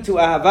bring you to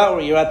ahava or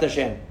yirat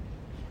Hashem.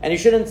 And you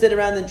shouldn't sit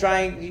around and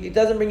it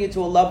doesn't bring you to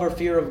a love or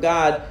fear of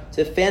God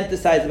to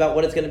fantasize about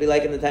what it's going to be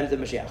like in the times of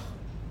Mashiach.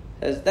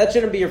 That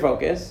shouldn't be your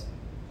focus.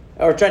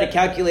 Or try to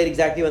calculate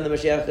exactly when the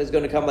Mashiach is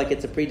going to come like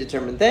it's a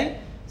predetermined thing.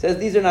 Says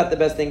these are not the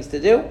best things to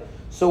do.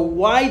 So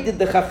why did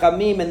the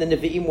Chachamim and the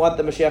Nevi'im want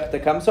the Mashiach to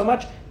come so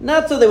much?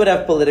 Not so they would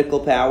have political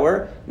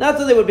power, not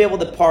so they would be able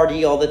to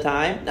party all the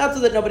time, not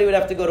so that nobody would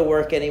have to go to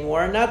work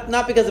anymore,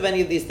 not because of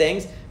any of these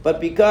things, but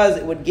because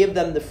it would give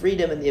them the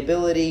freedom and the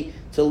ability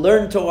to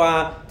learn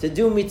Torah, to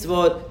do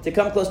mitzvot, to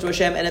come close to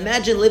Hashem. And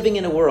imagine living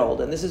in a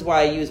world, and this is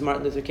why I use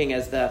Martin Luther King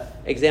as the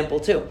example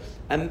too.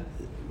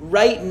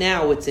 Right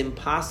now it's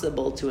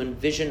impossible to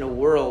envision a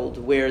world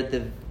where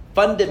the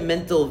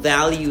fundamental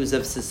values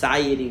of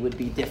society would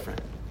be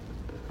different.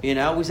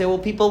 We say, well,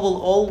 people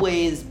will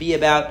always be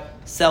about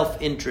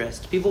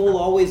self-interest. People will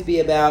always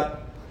be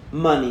about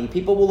money.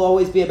 People will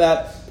always be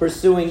about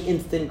pursuing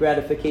instant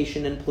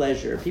gratification and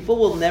pleasure. People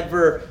will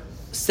never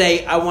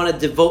say, I want to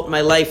devote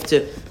my life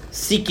to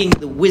seeking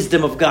the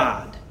wisdom of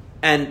God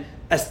and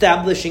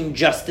establishing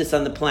justice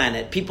on the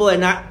planet. People are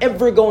not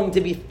ever going to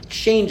be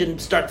changed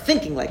and start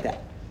thinking like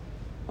that.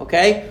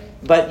 Okay?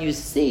 But you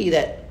see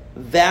that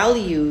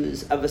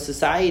values of a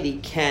society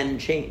can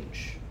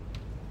change.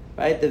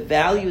 Right? The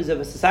values of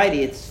a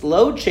society, it's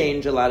slow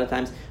change a lot of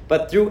times,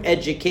 but through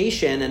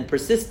education and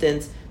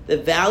persistence, the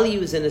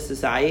values in a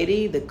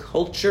society, the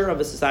culture of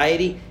a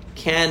society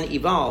can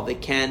evolve.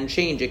 It can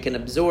change. It can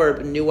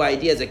absorb new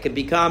ideas. It can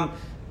become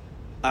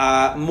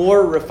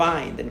more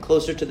refined and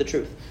closer to the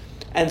truth.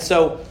 And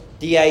so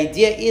the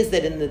idea is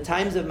that in the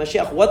times of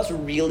Mashiach, what's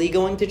really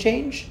going to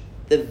change?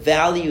 The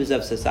values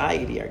of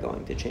society are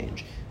going to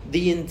change.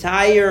 the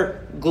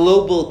entire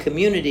global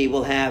community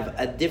will have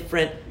a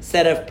different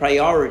set of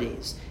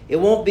priorities. It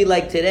won't be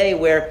like today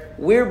where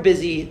we're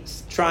busy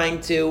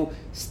trying to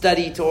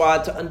study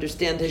Torah to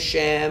understand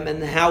Hashem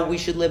and how we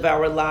should live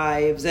our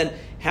lives and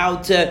how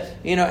to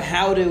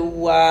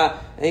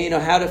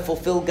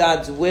fulfill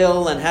God's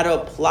will and how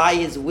to apply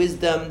His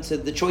wisdom to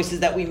the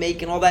choices that we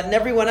make and all that. And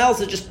everyone else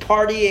is just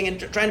partying and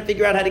trying to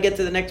figure out how to get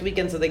to the next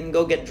weekend so they can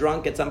go get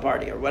drunk at some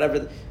party or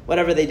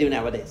whatever they do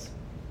nowadays.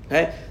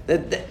 Okay?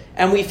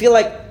 And we feel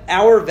like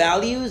our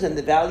values and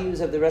the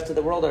values of the rest of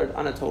the world are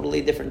on a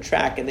totally different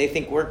track, and they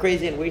think we're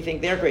crazy and we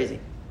think they're crazy.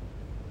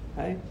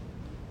 Right?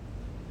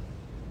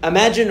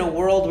 Imagine a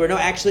world where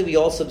actually we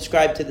all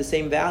subscribe to the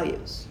same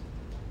values.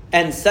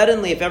 And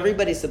suddenly, if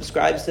everybody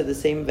subscribes to the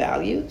same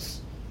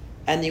values,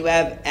 and you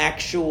have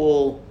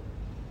actual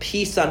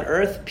peace on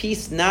earth,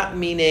 peace not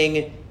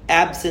meaning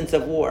absence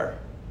of war.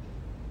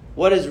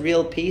 What is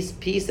real peace?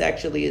 Peace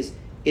actually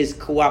is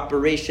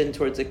cooperation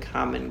towards a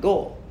common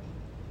goal.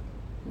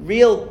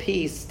 Real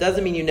peace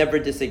doesn't mean you never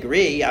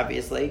disagree,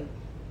 obviously.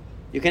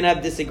 You can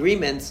have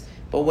disagreements,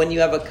 but when you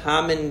have a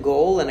common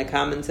goal and a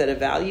common set of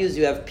values,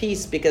 you have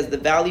peace because the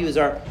values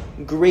are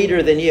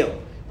greater than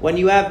you. When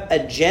you have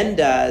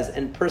agendas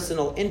and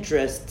personal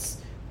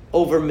interests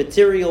over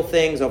material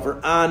things,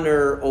 over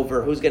honor,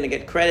 over who's going to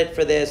get credit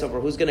for this, over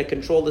who's going to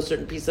control a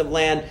certain piece of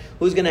land,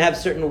 who's going to have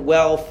certain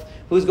wealth,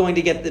 who's going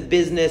to get the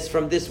business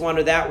from this one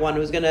or that one,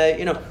 who's going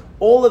to,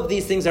 all of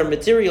these things are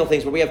material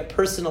things where we have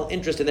personal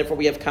interest and therefore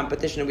we have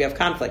competition and we have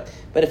conflict.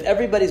 But if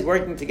everybody's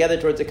working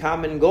together towards a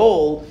common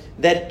goal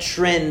that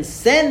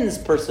transcends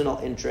personal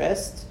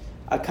interest,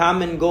 a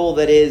common goal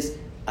that is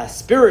a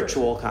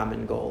spiritual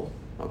common goal,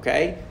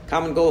 okay?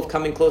 Common goal of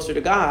coming closer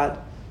to God,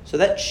 so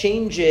that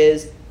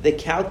changes the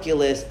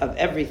calculus of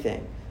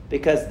everything.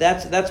 Because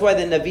that's why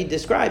the Navi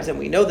describes, and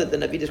we know that the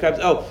Navi describes,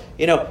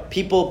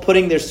 people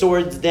putting their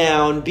swords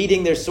down,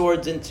 beating their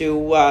swords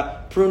into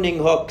pruning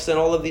hooks, and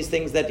all of these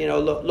things that,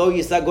 lo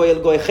yisa goy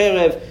el goy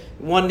cherev,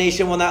 one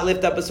nation will not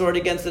lift up a sword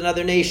against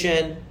another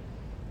nation.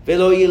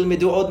 Velo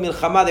yilmidu od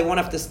milchama, they won't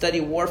have to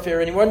study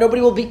warfare anymore.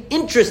 Nobody will be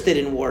interested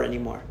in war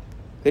anymore.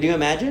 Could you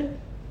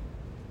imagine?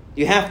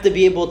 You have to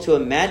be able to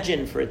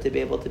imagine for it to be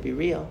able to be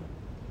real.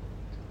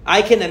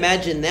 I can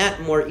imagine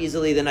that more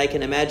easily than I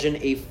can imagine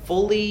a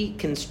fully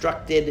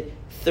constructed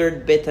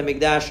third Beit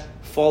HaMikdash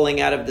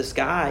falling out of the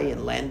sky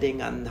and landing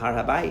on Har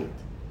HaBayit.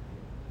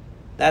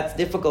 That's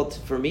difficult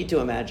for me to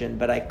imagine,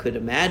 but I could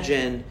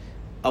imagine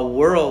a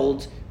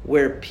world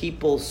where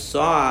people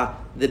saw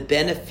the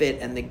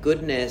benefit and the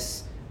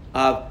goodness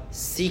of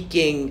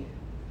seeking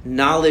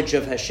knowledge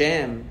of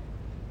Hashem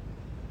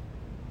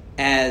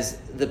as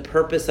the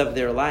purpose of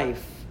their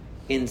life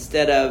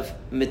instead of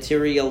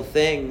material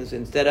things,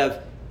 instead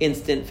of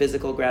instant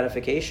physical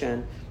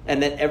gratification,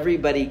 and that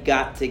everybody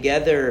got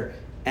together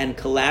and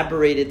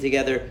collaborated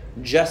together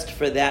just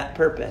for that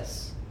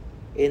purpose.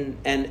 And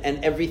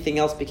everything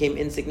else became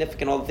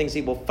insignificant. All the things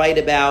people fight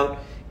about,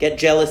 get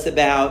jealous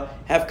about,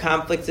 have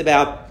conflicts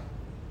about,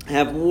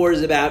 have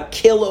wars about,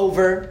 kill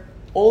over,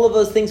 all of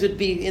those things would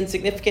be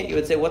insignificant. You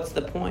would say, what's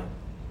the point?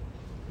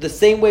 The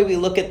same way we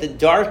look at the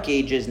Dark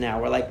Ages now,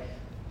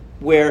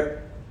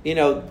 where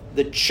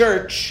the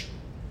church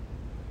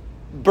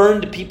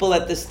burned people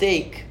at the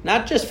stake,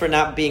 not just for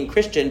not being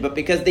Christian, but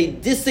because they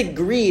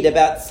disagreed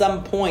about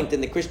some point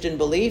in the Christian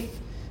belief,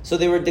 so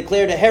they were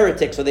declared a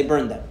heretic, so they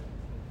burned them.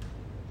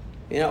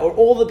 Or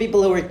all the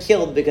people who were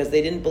killed because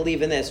they didn't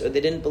believe in this, or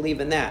they didn't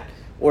believe in that,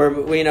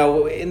 or,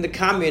 in the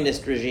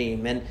communist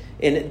regime, and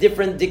in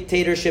different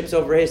dictatorships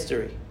over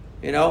history.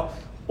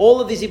 All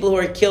of these people who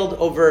are killed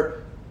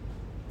over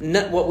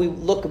what we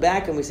look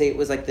back and we say it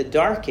was like the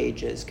Dark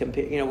Ages.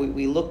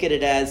 We look at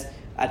it as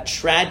a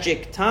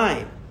tragic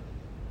time.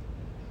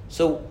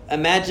 So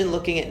imagine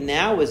looking at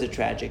now as a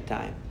tragic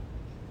time.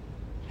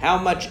 How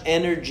much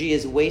energy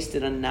is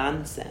wasted on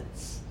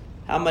nonsense?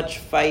 How much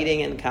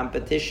fighting and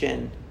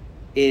competition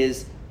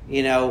is,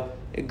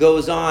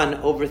 goes on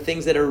over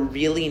things that are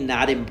really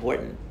not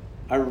important,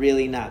 are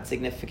really not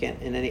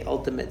significant in any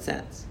ultimate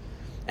sense?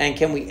 And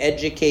can we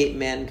educate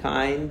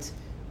mankind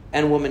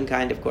and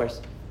womankind, of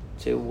course,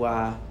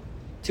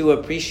 to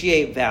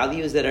appreciate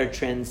values that are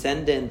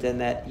transcendent and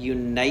that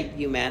unite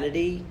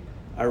humanity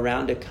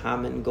around a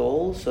common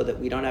goal, so that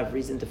we don't have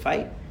reason to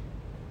fight,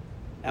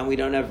 and we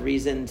don't have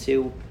reason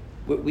to.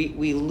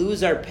 We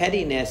lose our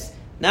pettiness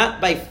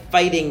not by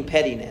fighting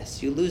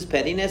pettiness. You lose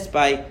pettiness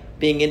by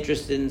being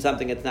interested in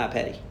something that's not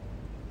petty.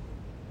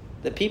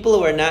 The people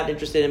who are not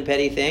interested in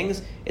petty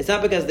things, it's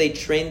not because they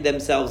trained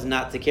themselves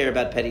not to care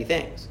about petty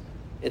things.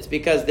 It's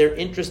because they're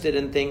interested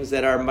in things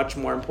that are much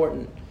more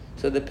important.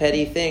 So the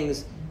petty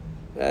things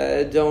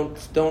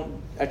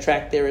don't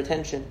attract their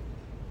attention.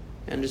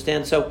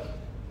 Understand? So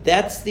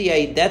that's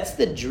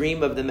the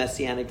dream of the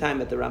Messianic time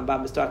that the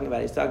Rambam is talking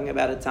about. He's talking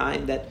about a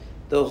time that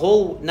the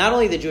whole, not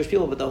only the Jewish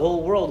people, but the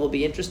whole world will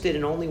be interested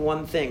in only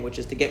one thing, which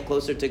is to get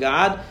closer to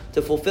God,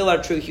 to fulfill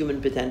our true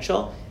human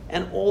potential,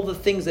 and all the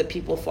things that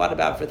people fought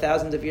about for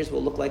thousands of years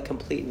will look like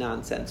complete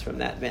nonsense from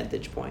that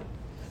vantage point.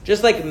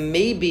 Just like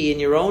maybe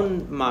in your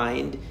own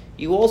mind,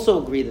 you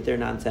also agree that they're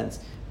nonsense.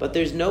 But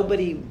there's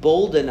nobody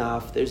bold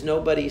enough, there's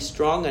nobody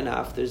strong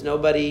enough, there's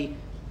nobody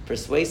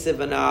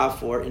persuasive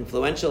enough or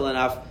influential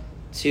enough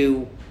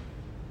to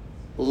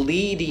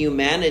lead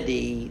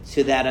humanity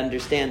to that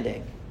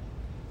understanding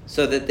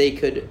so that they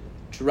could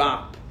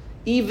drop.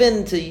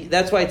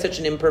 That's why it's such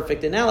an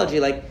imperfect analogy,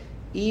 like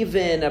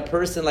even a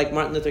person like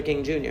Martin Luther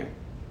King Jr.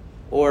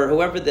 or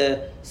whoever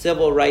the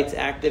civil rights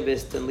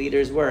activists and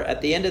leaders were,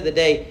 at the end of the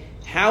day,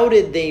 how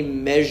did they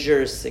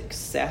measure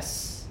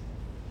success?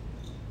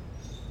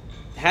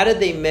 How did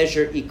they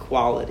measure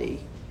equality?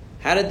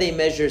 How did they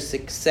measure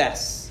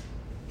success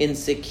in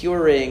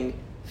securing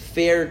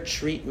fair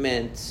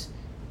treatment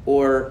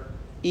or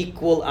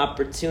equal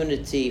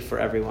opportunity for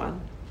everyone?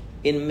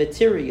 In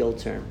material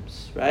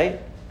terms, right?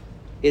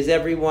 Is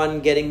everyone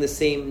getting the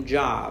same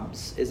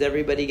jobs? Is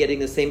everybody getting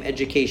the same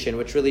education,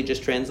 which really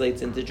just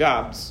translates into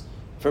jobs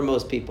for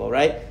most people,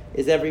 right?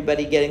 Is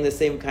everybody getting the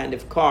same kind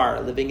of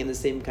car, living in the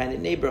same kind of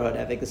neighborhood,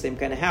 having the same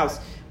kind of house?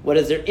 What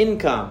is their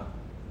income?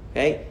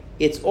 Okay?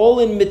 It's all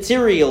in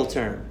material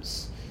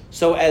terms.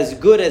 So as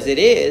good as it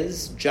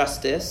is,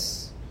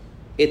 justice,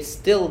 it's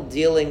still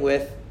dealing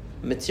with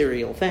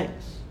material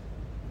things.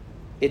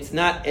 It's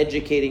not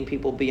educating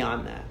people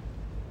beyond that.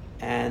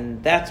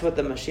 And that's what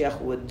the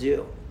Mashiach would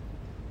do.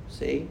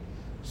 See?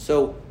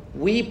 So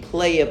we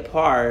play a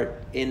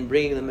part in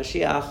bringing the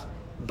Mashiach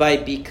by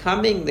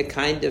becoming the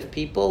kind of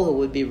people who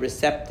would be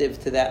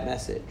receptive to that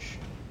message.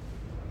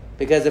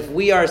 Because if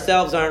we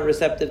ourselves aren't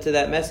receptive to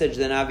that message,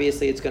 then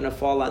obviously it's going to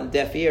fall on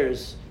deaf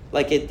ears,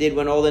 like it did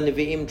when all the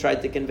Nevi'im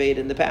tried to convey it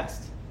in the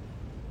past.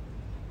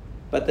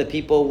 But the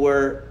people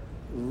were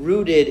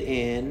rooted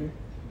in,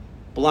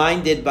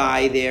 blinded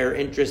by their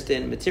interest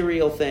in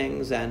material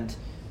things and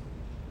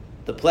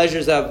the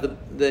pleasures of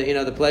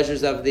the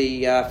pleasures of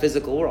the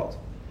physical world.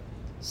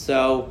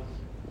 So,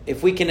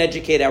 if we can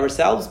educate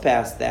ourselves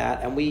past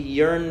that, and we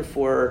yearn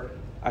for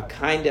a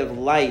kind of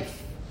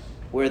life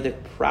where the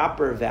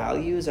proper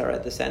values are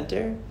at the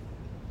center,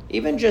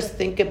 even just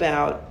think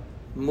about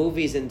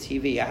movies and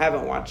TV. I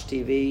haven't watched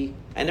TV.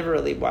 I never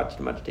really watched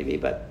much TV,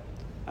 but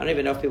I don't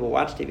even know if people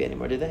watch TV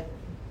anymore, do they?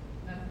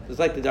 It's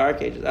like the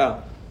Dark Ages.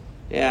 Oh,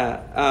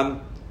 yeah.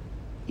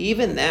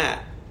 Even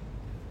that,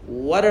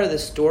 what are the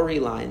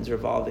storylines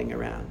revolving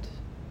around?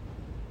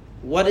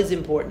 What is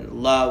important?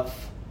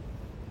 Love.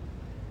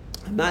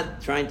 I'm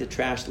not trying to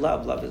trash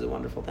love. Love is a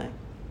wonderful thing.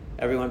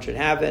 Everyone should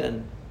have it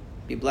and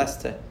be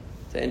blessed to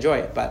enjoy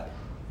it. But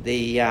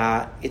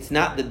it's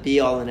not the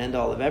be-all and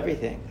end-all of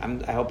everything.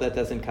 I hope that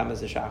doesn't come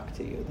as a shock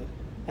to you.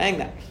 Hang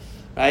that,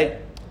 right?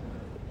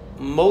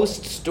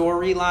 Most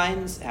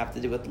storylines have to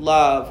do with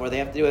love, or they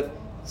have to do with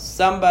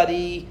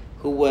somebody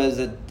who was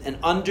an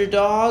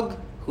underdog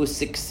who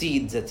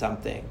succeeds at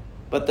something.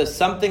 But the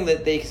something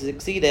that they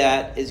succeed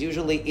at is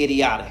usually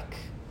idiotic,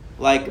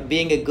 like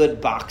being a good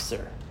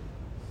boxer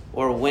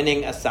or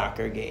winning a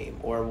soccer game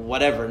or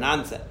whatever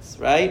nonsense,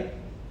 right?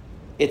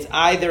 It's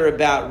either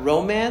about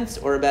romance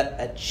or about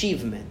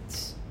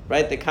achievement,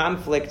 right? The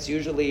conflicts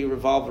usually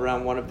revolve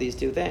around one of these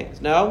two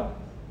things. No?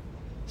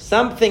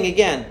 Something,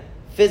 again,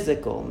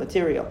 physical,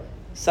 material,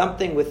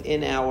 something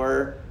within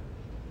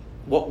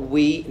what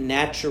we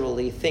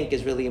naturally think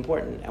is really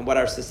important and what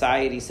our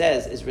society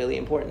says is really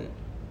important.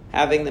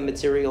 Having the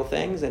material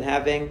things and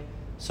having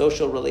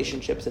social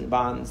relationships and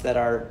bonds that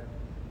are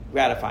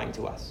gratifying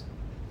to us.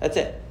 That's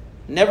it.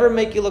 Never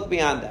make you look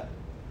beyond that.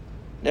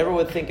 Never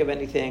would think of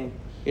anything.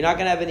 You're not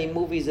going to have any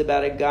movies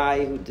about a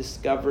guy who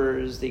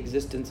discovers the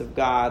existence of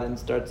God and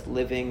starts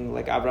living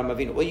like Avraham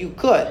Avinu. Well, you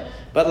could,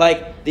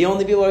 but the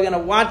only people who are going to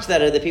watch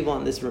that are the people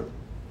in this room.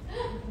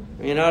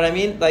 You know what I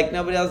mean?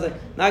 Nobody else.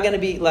 Not going to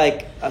be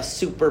like a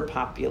super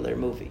popular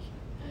movie.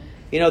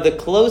 The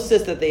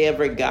closest that they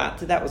ever got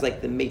to that was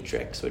The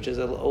Matrix, which is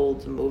an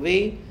old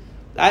movie.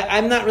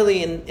 I'm not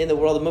really in the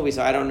world of movies,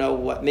 so I don't know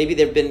what. Maybe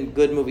there have been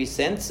good movies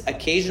since.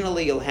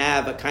 Occasionally, you'll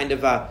have a kind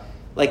of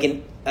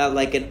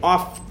an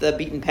off the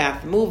beaten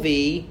path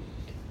movie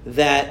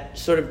that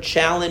sort of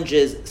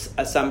challenges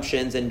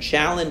assumptions and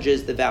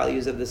challenges the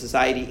values of the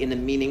society in a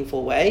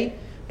meaningful way.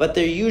 But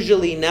they're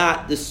usually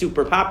not the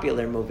super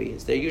popular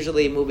movies. They're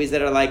usually movies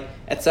that are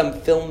at some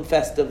film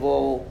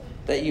festival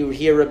that you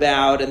hear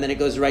about, and then it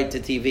goes right to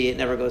TV. It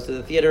never goes to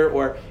the theater,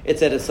 or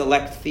it's at a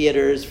select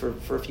theaters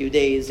for a few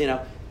days.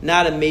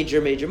 Not a major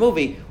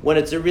movie. When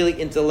it's a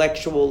really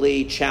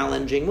intellectually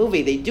challenging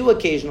movie, they do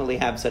occasionally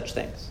have such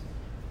things.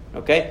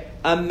 Okay?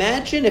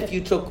 Imagine if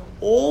you took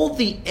all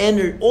the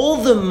energy, all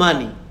the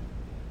money,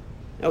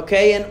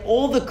 okay, and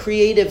all the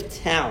creative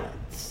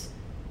talents,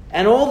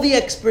 and all the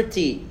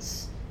expertise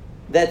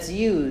that's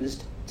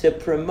used to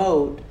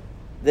promote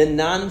the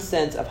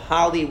nonsense of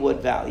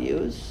Hollywood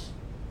values,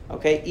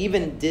 okay,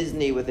 even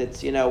Disney with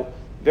its,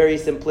 very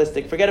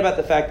simplistic, forget about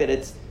the fact that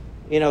it's,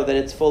 that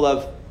it's full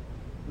of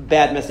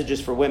bad messages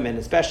for women,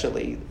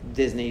 especially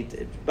Disney,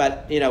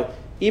 but,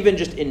 even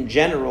just in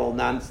general,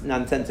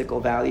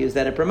 nonsensical values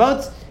that it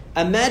promotes.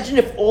 Imagine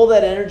if all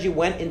that energy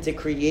went into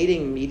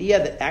creating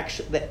media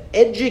that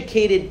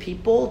educated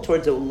people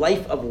towards a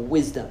life of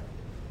wisdom.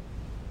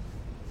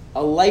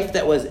 a life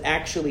that was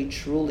actually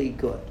truly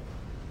good.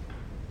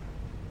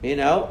 You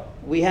know,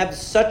 we have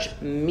such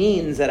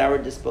means at our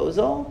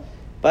disposal,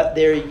 but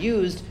they're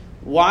used.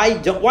 Why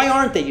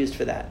aren't they used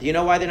for that? Do you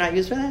know why they're not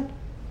used for that?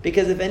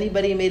 Because if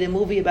anybody made a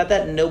movie about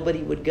that,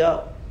 nobody would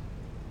go.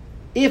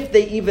 If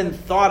they even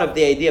thought of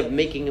the idea of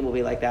making a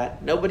movie like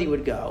that, nobody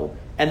would go,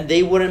 and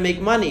they wouldn't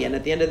make money. And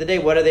at the end of the day,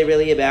 what are they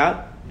really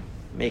about?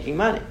 Making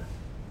money.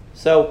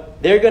 So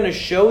they're going to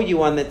show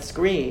you on that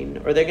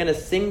screen, or they're going to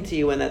sing to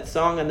you in that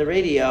song on the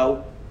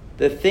radio,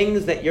 the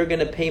things that you're going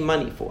to pay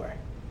money for.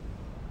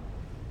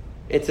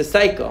 It's a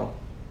cycle.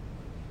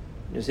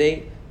 You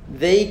see?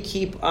 They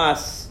keep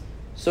us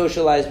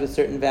socialized with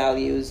certain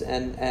values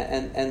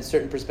and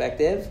certain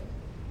perspective.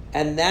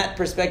 And that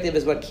perspective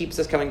is what keeps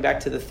us coming back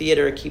to the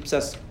theater, keeps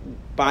us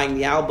buying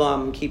the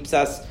album, keeps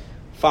us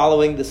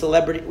following the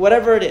celebrity,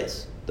 whatever it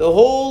is. The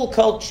whole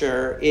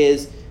culture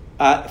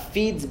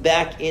feeds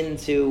back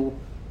into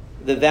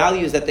the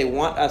values that they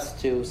want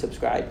us to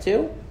subscribe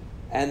to,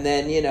 and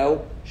then,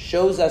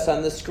 shows us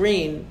on the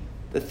screen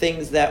the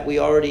things that we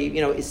already,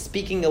 is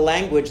speaking a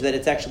language that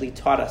it's actually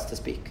taught us to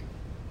speak.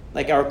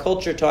 Like our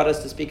culture taught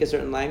us to speak a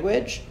certain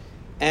language,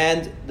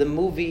 and the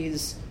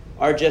movies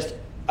are just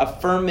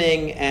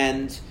affirming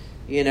and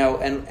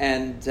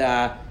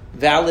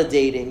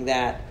validating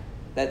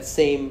that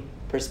same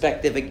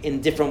perspective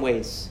in different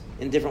ways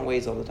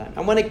all the time.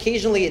 And when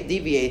occasionally it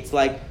deviates,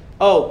 like,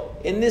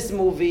 in this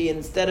movie,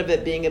 instead of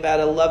it being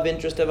about a love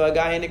interest of a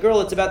guy and a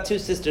girl, it's about two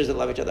sisters that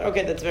love each other.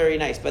 Okay, that's very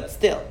nice, but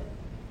still,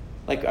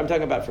 like, I'm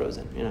talking about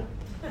Frozen,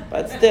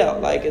 but still,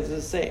 like, it's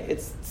the same.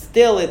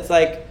 It's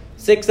like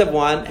 6 of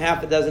one,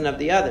 half a dozen of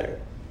the other.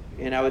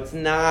 It's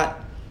not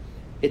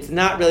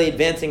really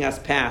advancing us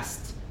past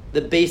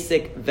the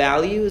basic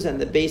values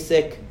and the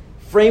basic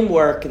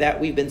framework that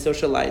we've been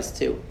socialized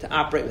to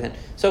operate within.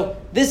 So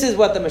this is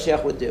what the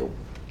Mashiach would do.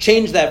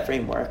 Change that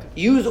framework.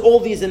 Use all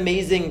these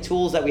amazing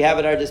tools that we have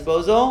at our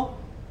disposal.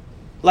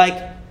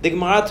 Like the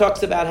Gemara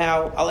talks about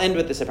how, I'll end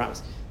with this, I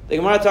promise. The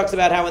Gemara talks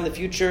about how in the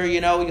future,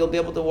 you'll be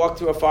able to walk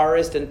through a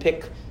forest and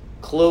pick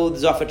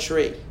clothes off a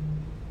tree.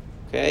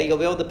 Okay? You'll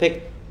be able to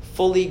pick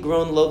fully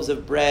grown loaves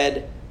of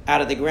bread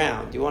out of the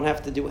ground. You won't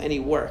have to do any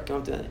work. You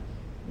won't have to.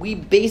 We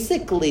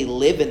basically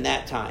live in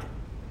that time.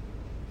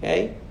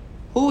 Okay?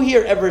 Who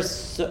here ever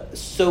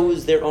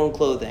sews their own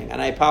clothing?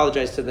 And I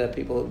apologize to the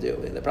people who do.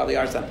 There probably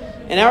are some.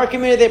 In our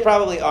community, they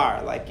probably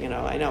are. Like,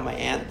 I know my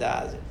aunt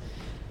does.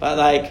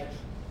 But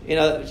in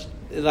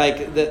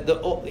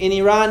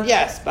Iran,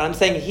 yes. But I'm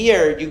saying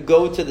here, you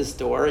go to the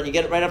store and you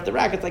get it right off the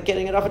rack. It's like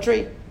getting it off a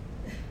tree.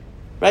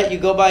 Right? You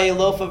go buy a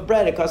loaf of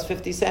bread. It costs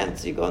 50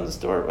 cents. You go in the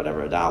store,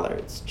 whatever, $1.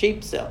 It's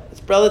cheap still.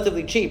 It's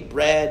relatively cheap.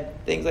 Bread,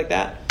 things like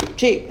that.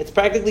 Cheap. It's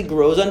practically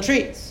grows on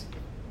trees.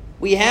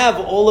 We have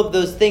all of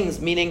those things,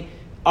 meaning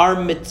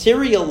our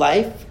material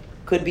life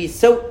could be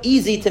so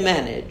easy to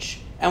manage,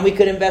 and we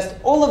could invest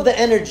all of the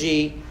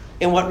energy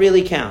in what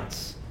really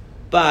counts.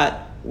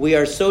 But we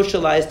are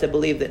socialized to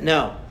believe that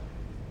no,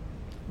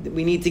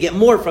 we need to get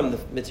more from the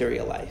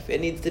material life. It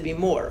needs to be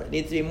more. It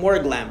needs to be more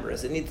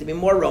glamorous. It needs to be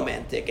more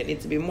romantic. It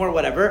needs to be more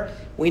whatever.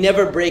 We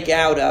never break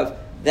out of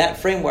that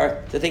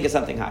framework to think of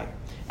something higher.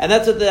 And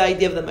that's what the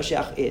idea of the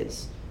Mashiach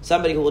is.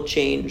 Somebody who will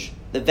change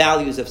the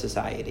values of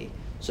society.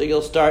 So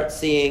you'll start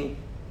seeing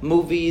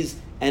movies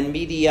and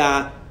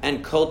media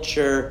and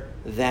culture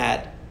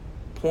that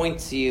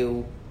points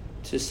you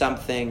to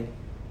something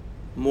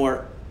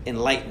more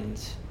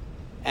enlightened.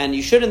 And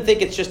you shouldn't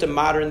think it's just a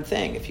modern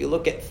thing. If you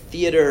look at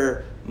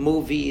theater,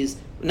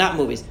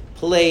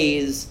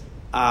 plays,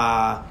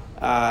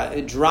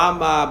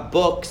 drama,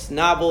 books,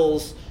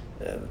 novels,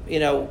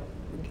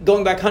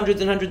 going back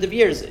hundreds and hundreds of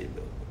years,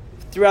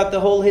 throughout the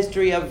whole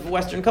history of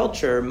Western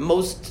culture,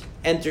 most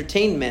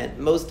entertainment,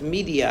 most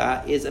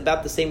media is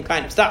about the same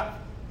kind of stuff.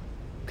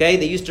 Okay?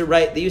 They used to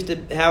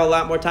have a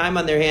lot more time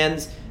on their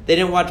hands. They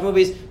didn't watch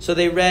movies, so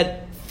they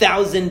read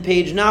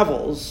 1,000-page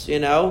novels,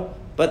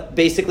 but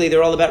basically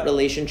they're all about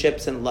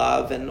relationships and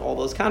love and all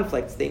those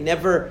conflicts.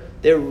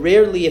 They're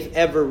rarely, if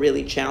ever,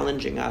 really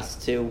challenging us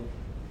to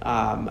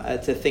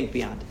think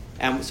beyond.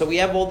 And so we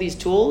have all these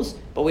tools,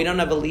 but we don't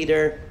have a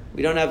leader.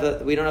 We don't have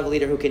a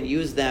leader who can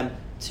use them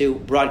to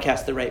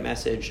broadcast the right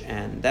message,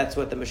 and that's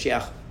what the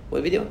Mashiach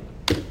will be doing.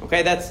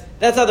 Okay, that's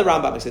how the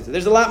Rambam makes it.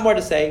 There's a lot more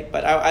to say,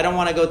 but I don't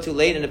want to go too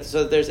late. And if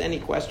there's any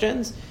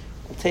questions,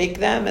 we'll take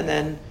them, and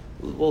then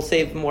we'll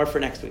save more for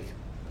next week.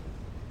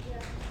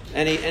 Yeah.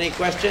 Any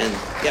questions?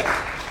 Yep.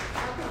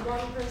 How could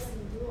one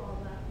person do all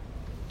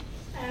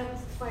that and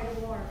fight a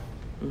war,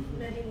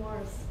 many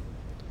wars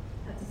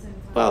at the same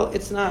time? Well,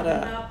 it's not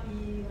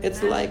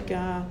it's like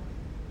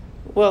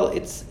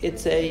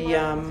it's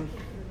a.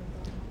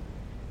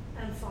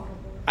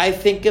 I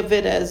think of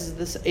it as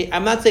this.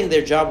 I'm not saying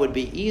their job would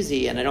be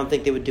easy, and I don't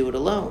think they would do it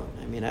alone.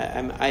 I mean,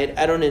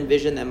 I don't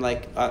envision them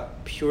like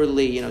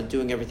purely,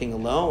 doing everything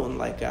alone.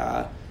 Like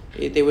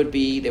they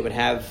would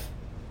have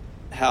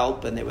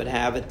help, and they would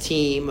have a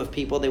team of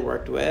people they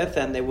worked with,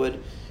 and they would,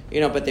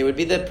 but they would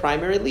be the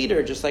primary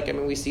leader. Just like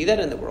we see that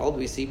in the world.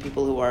 We see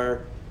people who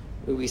are,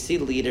 We see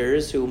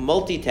leaders who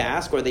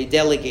multitask or they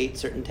delegate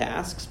certain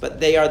tasks, but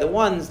they are the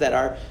ones that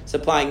are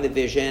supplying the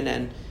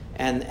vision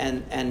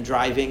and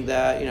driving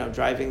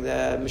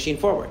the machine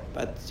forward.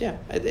 But yeah,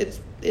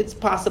 it's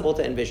possible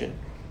to envision.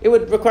 It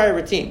would require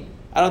a team.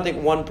 I don't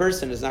think one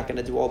person is not going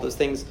to do all those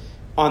things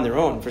on their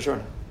own, for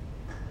sure.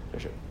 For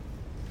sure.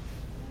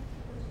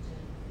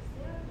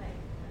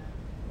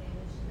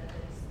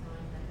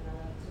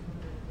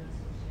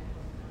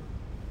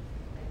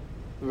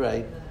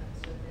 Right.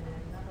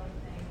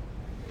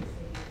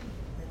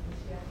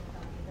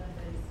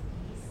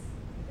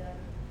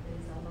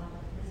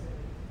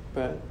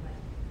 Right.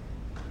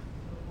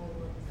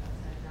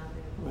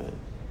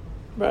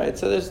 Right.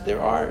 So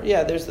there are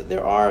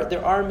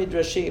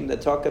midrashim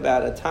that talk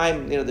about a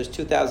time. There's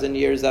 2,000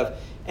 years of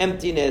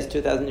emptiness,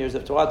 2,000 years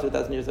of Torah,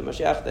 2,000 years of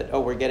Mashiach.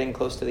 That we're getting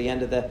close to the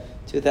end of the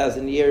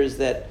 2,000 years.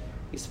 That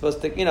he's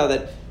supposed to.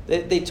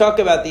 That they talk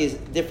about these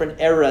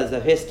different eras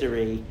of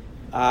history,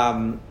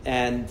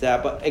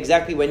 but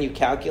exactly when you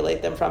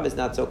calculate them from is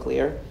not so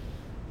clear.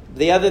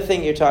 The other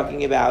thing you're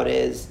talking about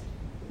is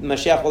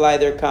Mashiach will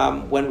either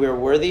come when we're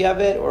worthy of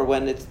it, or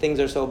when things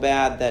are so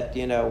bad that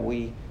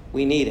we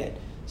need it.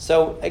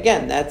 So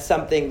again, that's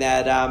something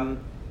that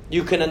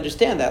you can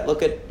understand. That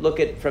look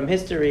at from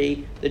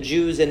history the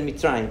Jews in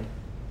Mitzrayim,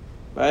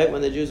 right?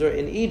 When the Jews were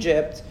in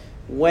Egypt,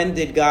 when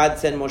did God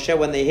send Moshe?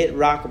 When they hit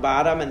rock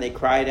bottom and they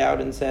cried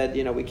out and said,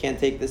 we can't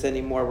take this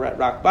anymore. We're at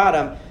rock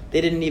bottom. They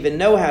didn't even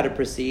know how to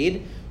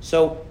proceed.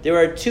 So there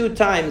are two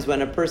times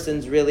when a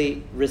person's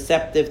really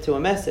receptive to a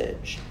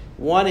message.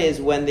 One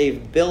is when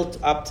they've built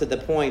up to the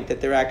point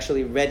that they're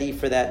actually ready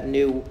for that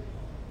new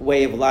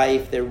way of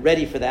life. They're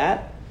ready for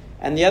that.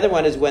 And the other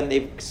one is when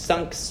they've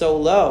sunk so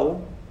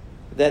low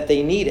that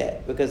they need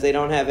it because they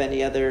don't have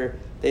any other,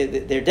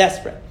 they're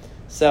desperate.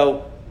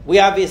 So we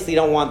obviously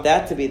don't want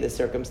that to be the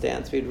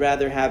circumstance. We'd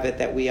rather have it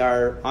that we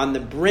are on the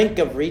brink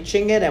of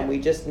reaching it and we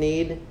just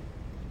need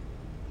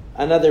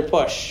another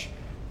push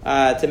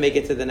to make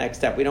it to the next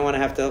step. We don't want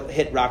to have to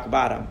hit rock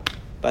bottom.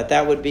 But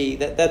that would be,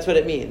 that's what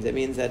it means. It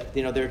means that,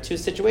 there are two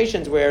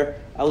situations where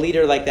a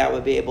leader like that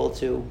would be able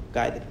to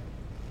guide them.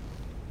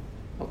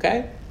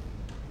 Okay?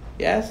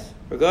 Yes?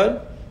 We're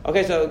good?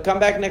 Okay, so come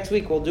back next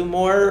week. We'll do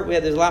more.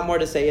 There's a lot more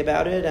to say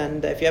about it.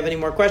 And if you have any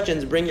more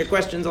questions, bring your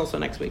questions also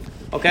next week.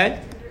 Okay?